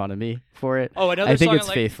making fun of me for it. Oh, I think it's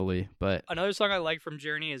Faithfully, but another song I like from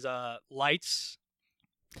Journey is Lights.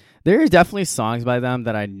 There are definitely songs by them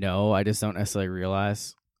that I know, I just don't necessarily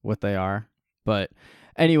realize what they are. But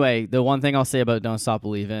anyway, the one thing I'll say about Don't Stop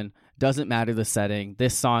Believin', doesn't matter the setting,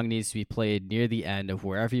 this song needs to be played near the end of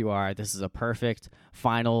wherever you are. This is a perfect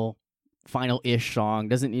final-ish song.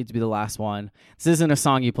 Doesn't need to be the last one. This isn't a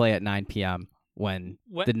song you play at 9 p.m. when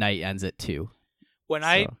the night ends at 2.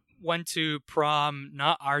 I went to prom,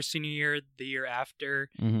 not our senior year, the year after,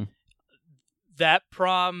 that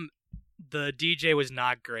prom, the DJ was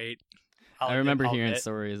not great. I remember hearing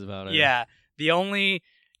stories about it. Yeah. The only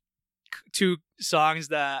 2 songs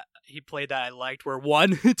that he played that I liked were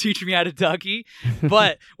one, Teach Me How to Ducky.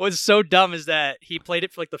 But what's so dumb is that he played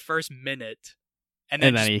it for like the first minute. And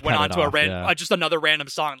then just went on to just another random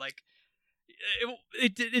song. Like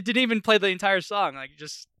it didn't even play the entire song. Like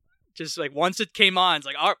just like once it came on, it's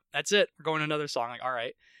like, oh, that's it. We're going to another song. Like, all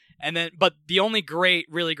right. And then, but the only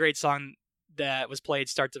really great song that was played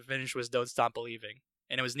start to finish was Don't Stop Believing,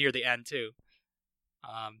 and it was near the end too.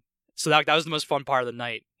 So that was the most fun part of the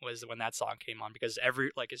night was when that song came on, because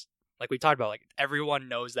like we talked about, like everyone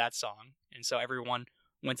knows that song, and so everyone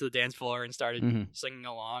went to the dance floor and started singing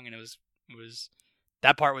along, and it was.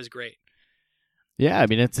 That part was great. Yeah, I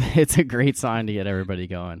mean, it's a great song to get everybody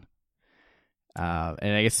going.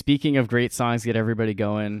 And I guess speaking of great songs to get everybody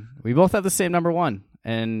going, we both have the same number 1.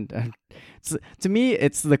 and to me,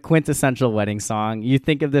 it's the quintessential wedding song. You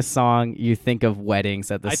think of this song, you think of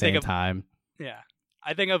weddings at the same time. Yeah,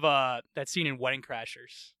 I think of that scene in Wedding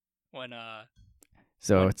Crashers when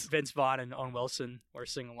it's Vince Vaughn and Owen Wilson were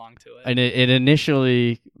singing along to it. And it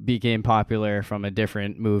initially became popular from a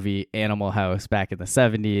different movie, Animal House, back in the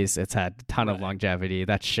 70s. It's had a ton of longevity.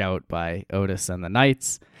 That's Shout by Otis and the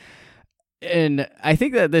Knights. And I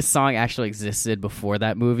think that this song actually existed before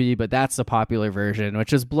that movie, but that's the popular version, which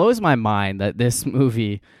just blows my mind that this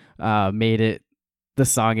movie made it the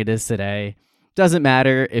song it is today. Doesn't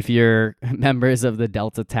matter if you're members of the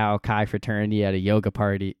Delta Tau Chi fraternity at a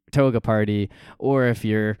toga party, or if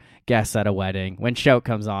you're guests at a wedding. When Shout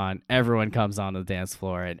comes on, everyone comes on the dance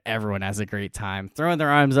floor and everyone has a great time, throwing their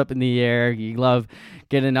arms up in the air. You love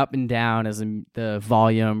getting up and down as the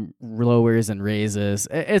volume lowers and raises.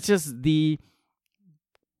 It's just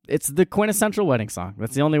it's the quintessential wedding song.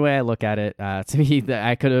 That's the only way I look at it. To me, that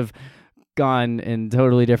I could have gone in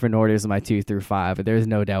totally different orders of my 2 through 5, but there's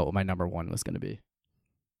no doubt what my number 1 was going to be.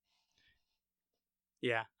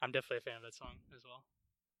 Yeah, I'm definitely a fan of that song as well.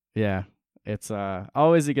 Yeah, it's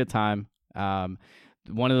always a good time.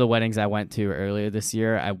 One of the weddings I went to earlier this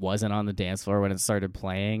year, I wasn't on the dance floor when it started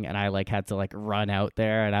playing, and I had to run out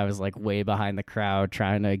there, and I was way behind the crowd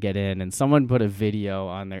trying to get in, and someone put a video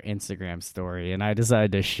on their Instagram story, and I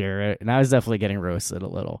decided to share it, and I was definitely getting roasted a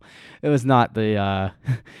little. It was not the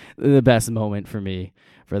the best moment for me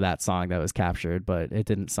for that song that was captured, but it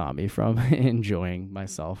didn't stop me from enjoying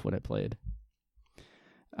myself when it played.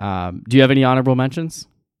 Do you have any honorable mentions?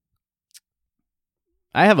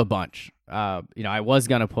 I have a bunch. I was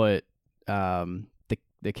gonna put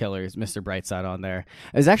the Killers, Mr. Brightside on there.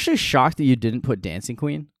 I was actually shocked that you didn't put Dancing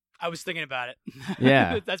Queen. I was thinking about it.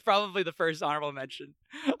 Yeah, that's probably the first honorable mention.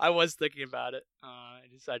 I was thinking about it. I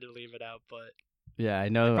decided to leave it out, but yeah, I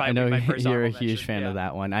know you're a huge fan of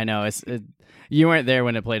that one. I know you weren't there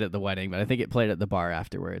when it played at the wedding, but I think it played at the bar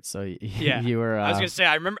afterwards. So you were. I was gonna say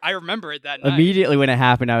I remember it that night. Immediately when it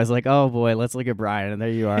happened, I was like, "Oh boy, let's look at Brian," and there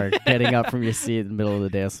you are, getting up from your seat in the middle of the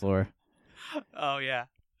dance floor. Oh yeah.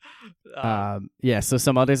 Yeah. So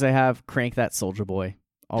some others I have: Crank That Soldier Boy,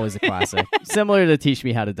 always a classic. Similar to Teach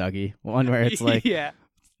Me How to Dougie, one where it's yeah.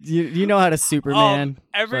 You know how to Superman,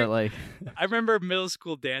 but I remember middle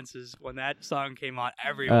school dances when that song came on.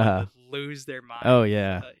 Everyone would lose their mind. Oh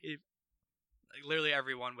yeah, literally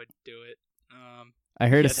everyone would do it. I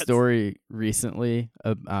heard a story recently,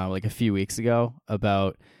 a few weeks ago,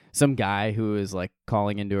 about some guy who was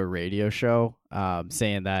calling into a radio show,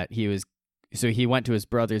 saying that he went to his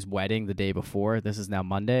brother's wedding the day before. This is now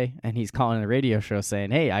Monday, and he's calling a radio show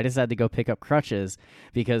saying, "Hey, I just had to go pick up crutches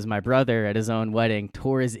because my brother at his own wedding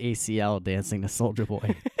tore his ACL dancing to Soldier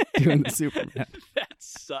Boy, doing the Superman." That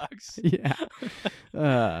sucks. Yeah.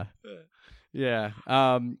 Yeah.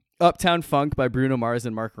 Uptown Funk by Bruno Mars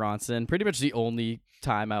and Mark Ronson. Pretty much the only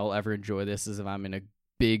time I will ever enjoy this is if I'm in a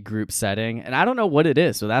big group setting, and I don't know what it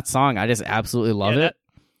is. So that song, I just absolutely love it.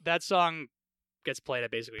 That song gets played at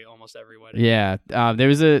basically almost every wedding. Yeah.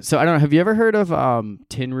 There's so I don't know. Have you ever heard of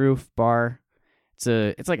Tin Roof Bar?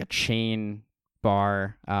 It's like a chain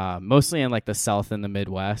bar, mostly in the South and the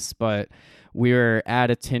Midwest. But we were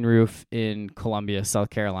at a Tin Roof in Columbia,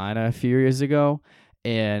 South Carolina, a few years ago,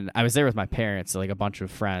 and I was there with my parents, a bunch of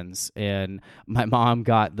friends, and my mom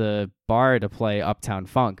got the bar to play Uptown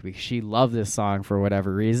Funk because she loved this song for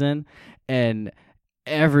whatever reason, and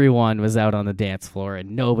everyone was out on the dance floor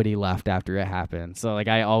and nobody left after it happened. So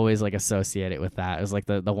I always associate it with that. It was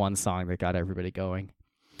the one song that got everybody going.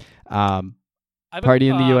 Party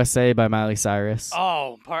in the USA by Miley Cyrus.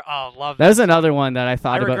 Oh, love that. That was another one that I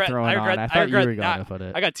thought about throwing on. I thought you were going to put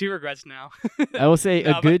it. I got 2 regrets now. I will say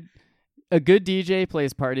a good DJ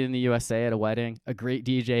plays Party in the USA at a wedding. A great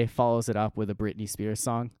DJ follows it up with a Britney Spears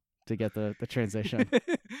song to get the transition.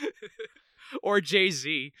 Or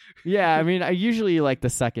Jay-Z. Yeah, I mean, I usually like the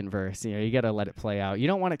second verse. You got to let it play out. You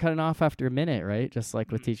don't want it cutting off after a minute, right? Just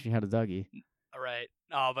like with Teach Me How to Dougie. All right.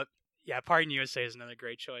 Oh, but yeah, Party in the USA is another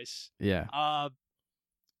great choice. Yeah.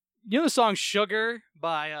 You know the song "Sugar"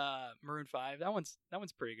 by Maroon 5? That one's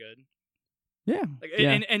pretty good. Yeah.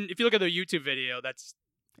 And if you look at the YouTube video, it's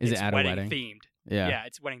at wedding a wedding themed. Yeah. Yeah,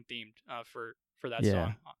 it's wedding themed for that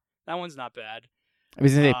song. That one's not bad. I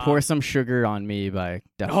was gonna say "Pour Some Sugar on Me" by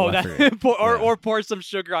Def Leppard. or "Pour Some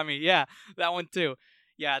Sugar on Me." Yeah, that one too.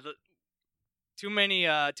 Yeah, too many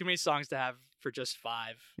songs to have for just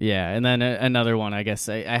 5. Yeah, and then another one. I guess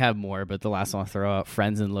I have more, but the last one I'll throw out,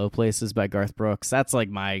 "Friends in Low Places" by Garth Brooks. That's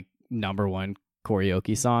my number 1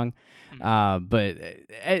 karaoke song. Mm-hmm. But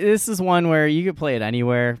this is one where you could play it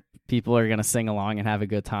anywhere. People are gonna sing along and have a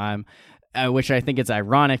good time. which I think it's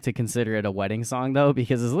ironic to consider it a wedding song, though,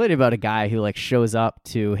 because it's literally about a guy who like shows up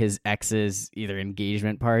to his ex's either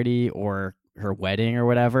engagement party or her wedding or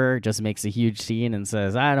whatever, just makes a huge scene and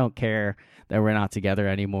says, I don't care that we're not together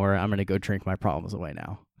anymore. I'm going to go drink my problems away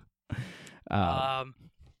now.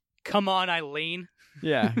 Come on, Eileen.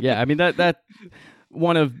 Yeah. I mean, that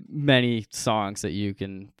one of many songs that you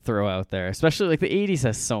can throw out there, especially like the 80s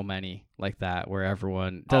has so many like that where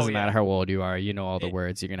everyone, doesn't matter how old you are, you know all the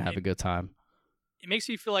words, you're going to have a good time. It makes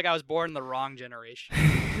me feel like I was born in the wrong generation.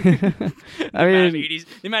 I mean, the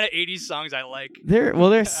amount of 80s songs I like.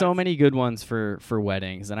 There's so many good ones for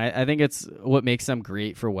weddings, and I think it's what makes them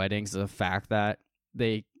great for weddings, the fact that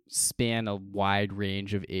they span a wide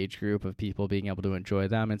range of age group of people being able to enjoy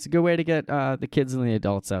them. It's a good way to get the kids and the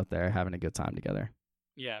adults out there having a good time together.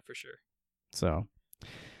 Yeah, for sure. So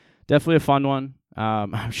definitely a fun one.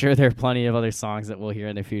 I'm sure there are plenty of other songs that we'll hear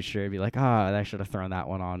in the future and be like, I should have thrown that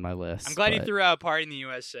one on my list. I'm glad you threw out Party in the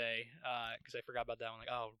USA because I forgot about that one. Like,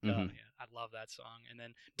 yeah, I love that song. And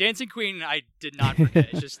then Dancing Queen, I did not forget.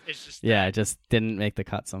 It's just yeah, it just didn't make the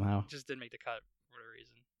cut somehow. Just didn't make the cut for whatever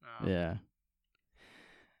reason. Yeah.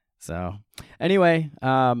 So anyway,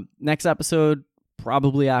 next episode,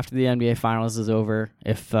 probably after the NBA Finals is over.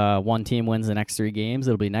 If one team wins the next 3 games,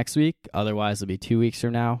 it'll be next week. Otherwise, it'll be 2 weeks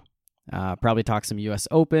from now. Probably talk some U.S.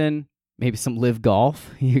 Open, maybe some live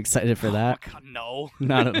golf. You excited for that? Oh, God, no.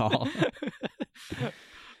 Not at all.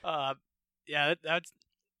 Yeah,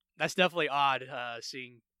 that's definitely odd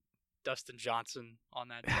seeing Dustin Johnson on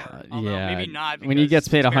that tour. Yeah, maybe not. When he gets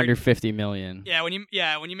paid $150 million. Yeah, when you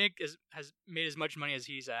has made as much money as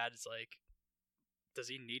he's had, it's like, does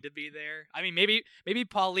he need to be there? I mean, maybe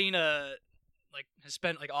Paulina like has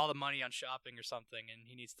spent like all the money on shopping or something, and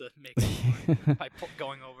he needs to make money by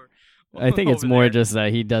going over. I think it's over more there. just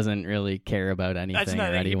that he doesn't really care about anything. That's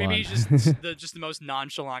not or anyone. Maybe he's just the most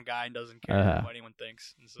nonchalant guy and doesn't care what anyone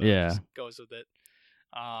thinks, and so just goes with it.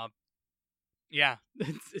 Yeah,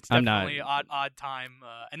 it's definitely an odd time.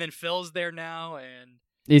 And then Phil's there now, and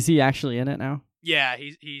is he actually in it now? Yeah,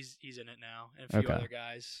 he's in it now, and a few other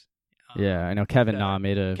guys. Yeah, I know Kevin Na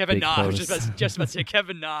made a big I was post. just about to say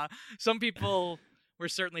Kevin Na. Some people were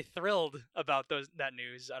certainly thrilled about that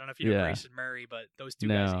news. I don't know if you know Grayson Murray, but those two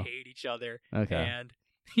guys hate each other. Okay. And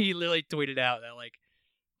he literally tweeted out that like,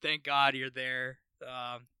 "Thank God you're there."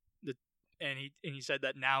 And he said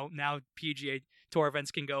that now PGA Tour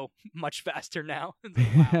events can go much faster now.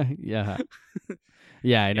 Like, wow.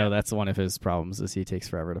 Yeah, I know that's one of his problems is he takes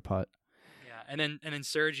forever to putt. Yeah, and then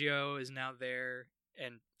Sergio is now there.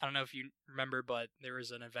 And I don't know if you remember, but there was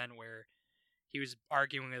an event where he was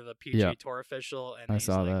arguing with a PGA Tour official, and I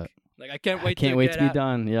saw that. Like, I can't wait to be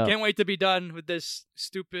done. Yeah, can't wait to be done with this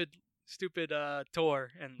stupid tour.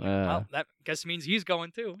 And well, that guess means he's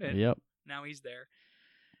going too. And now he's there.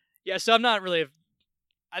 Yeah, so I'm not really.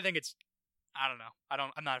 I think it's. I don't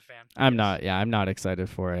know. I'm not a fan. I'm not excited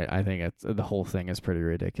for it. I think the whole thing is pretty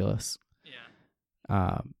ridiculous.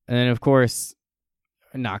 Yeah. And then of course,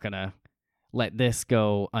 I'm not gonna let this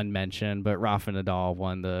go unmentioned, but Rafa Nadal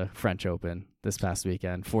won the French Open this past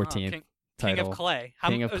weekend, 14th title. King of Clay.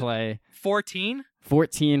 King of Clay. 14?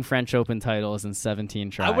 14 French Open titles in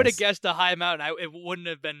 17 tries. I would have guessed a high amount, and it wouldn't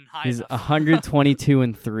have been high He's enough.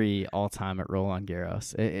 122-3 all time at Roland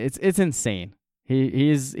Garros. It's insane.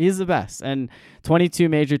 He's the best, and 22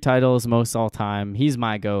 major titles, most all time. He's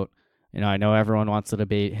my GOAT. I know everyone wants to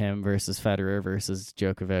debate him versus Federer versus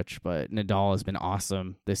Djokovic, but Nadal has been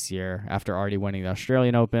awesome this year after already winning the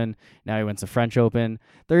Australian Open. Now he wins the French Open.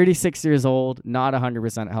 36 years old, not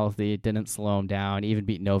 100% healthy, didn't slow him down, even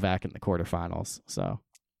beat Novak in the quarterfinals. So,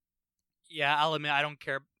 yeah, I'll admit I don't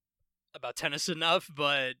care about tennis enough,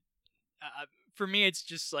 but for me, it's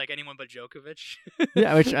just like anyone but Djokovic.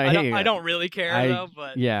 Yeah, which I don't really care though.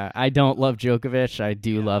 But yeah, I don't love Djokovic. I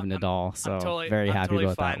do love Nadal. So I'm very happy totally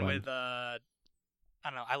about fine that one. with I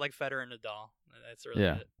don't know. I like Federer and Nadal. That's really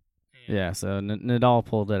it. Yeah. So Nadal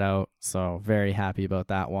pulled it out. So very happy about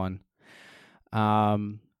that one.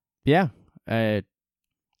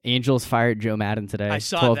 Angels fired Joe Madden today. I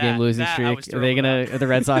saw 12-game losing streak. Are the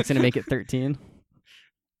Red Sox gonna make it 13?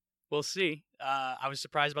 We'll see. I was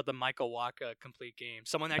surprised about the Michael Wacha complete game.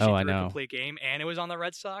 Someone actually threw a complete game, and it was on the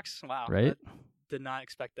Red Sox. Wow, right? Did not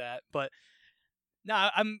expect that. But no,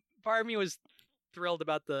 part of me was thrilled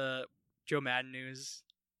about the Joe Madden news.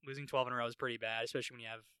 Losing 12 in a row is pretty bad, especially when you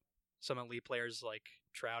have some elite players like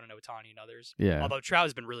Trout and Ohtani and others. Yeah. Although Trout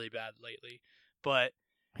has been really bad lately, but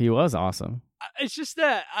he was awesome. It's just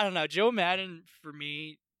that I don't know. Joe Madden for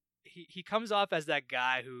me, he comes off as that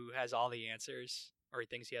guy who has all the answers. Or he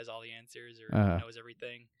thinks he has all the answers or knows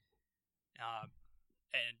everything.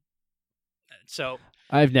 And So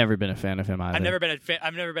I've never been a fan of him either. I've never been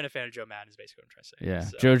a fan of Joe Madden. Is basically what I'm trying to say. Yeah,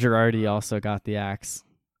 So, Joe Girardi also got the axe,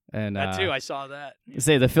 and that too. I saw that.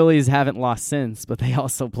 Say the Phillies haven't lost since, but they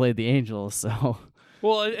also played the Angels. So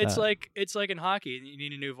well, it's like in hockey. You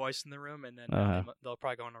need a new voice in the room, and then they'll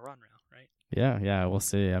probably go on a run now, right? Yeah, we'll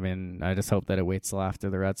see. I mean, I just hope that it waits till after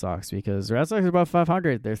the Red Sox because the Red Sox are above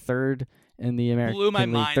 500. They're third in the American Blew my League,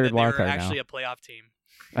 mind third that they wild were card actually now. a playoff team.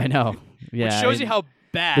 I know. Yeah, Which shows you how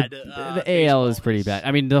bad the AL is pretty bad.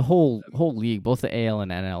 I mean, the whole league, both the AL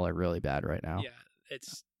and NL are really bad right now. Yeah,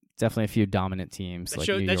 it's definitely a few dominant teams. that,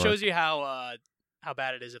 New that York. shows you how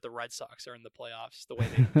bad it is if the Red Sox are in the playoffs.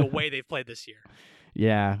 The way they've played this year.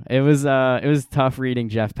 Yeah, it was tough reading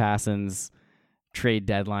Jeff Passan's trade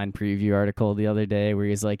deadline preview article the other day where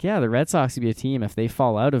he's like, yeah, the Red Sox would be a team if they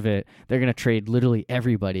fall out of it, they're going to trade literally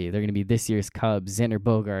everybody. They're going to be this year's Cubs, Xander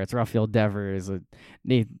Bogaerts, Rafael Devers,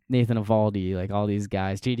 Nathan Eovaldi, like all these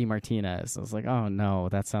guys, JD Martinez. I was like, oh no,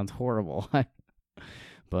 that sounds horrible.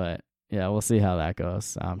 But yeah, we'll see how that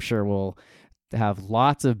goes. I'm sure we'll have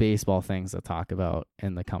lots of baseball things to talk about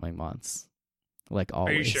in the coming months. Like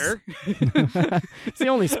always. Are you sure? It's the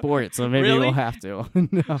only sport, so maybe Really? we'll have to.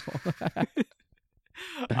 No.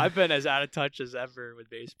 I've been as out of touch as ever with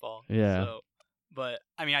baseball. Yeah. So, but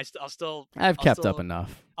I mean, I've kept up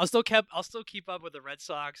enough. I'll still keep up with the Red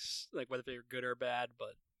Sox, like whether they're good or bad.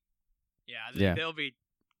 But yeah, they'll be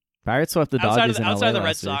Pirates swept the Dodgers outside of the Red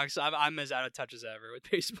last week. Sox. I'm as out of touch as ever with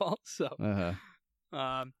baseball. So,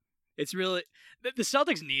 it's really the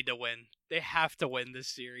Celtics need to win. They have to win this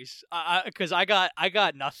series because I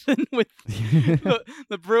got nothing with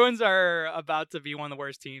the Bruins are about to be one of the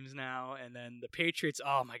worst teams now, and then the Patriots.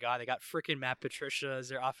 Oh my God, they got freaking Matt Patricia as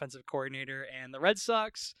their offensive coordinator, and the Red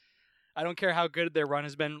Sox. I don't care how good their run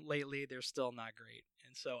has been lately; they're still not great,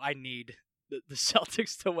 and so I need the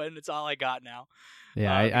Celtics to win. It's all I got now.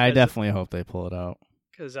 Yeah, I definitely hope they pull it out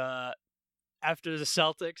because after the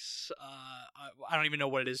Celtics, I don't even know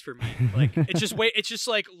what it is for me. Like it's just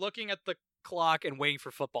like looking at the clock and waiting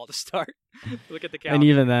for football to start. Look at the calendar. And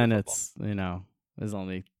even then, it's there's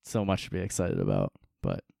only so much to be excited about.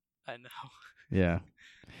 But I know. Yeah.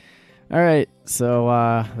 All right, so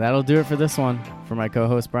that'll do it for this one. For my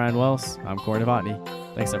co-host Brian Wells, I'm Corey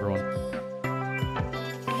Novotny. Thanks, everyone.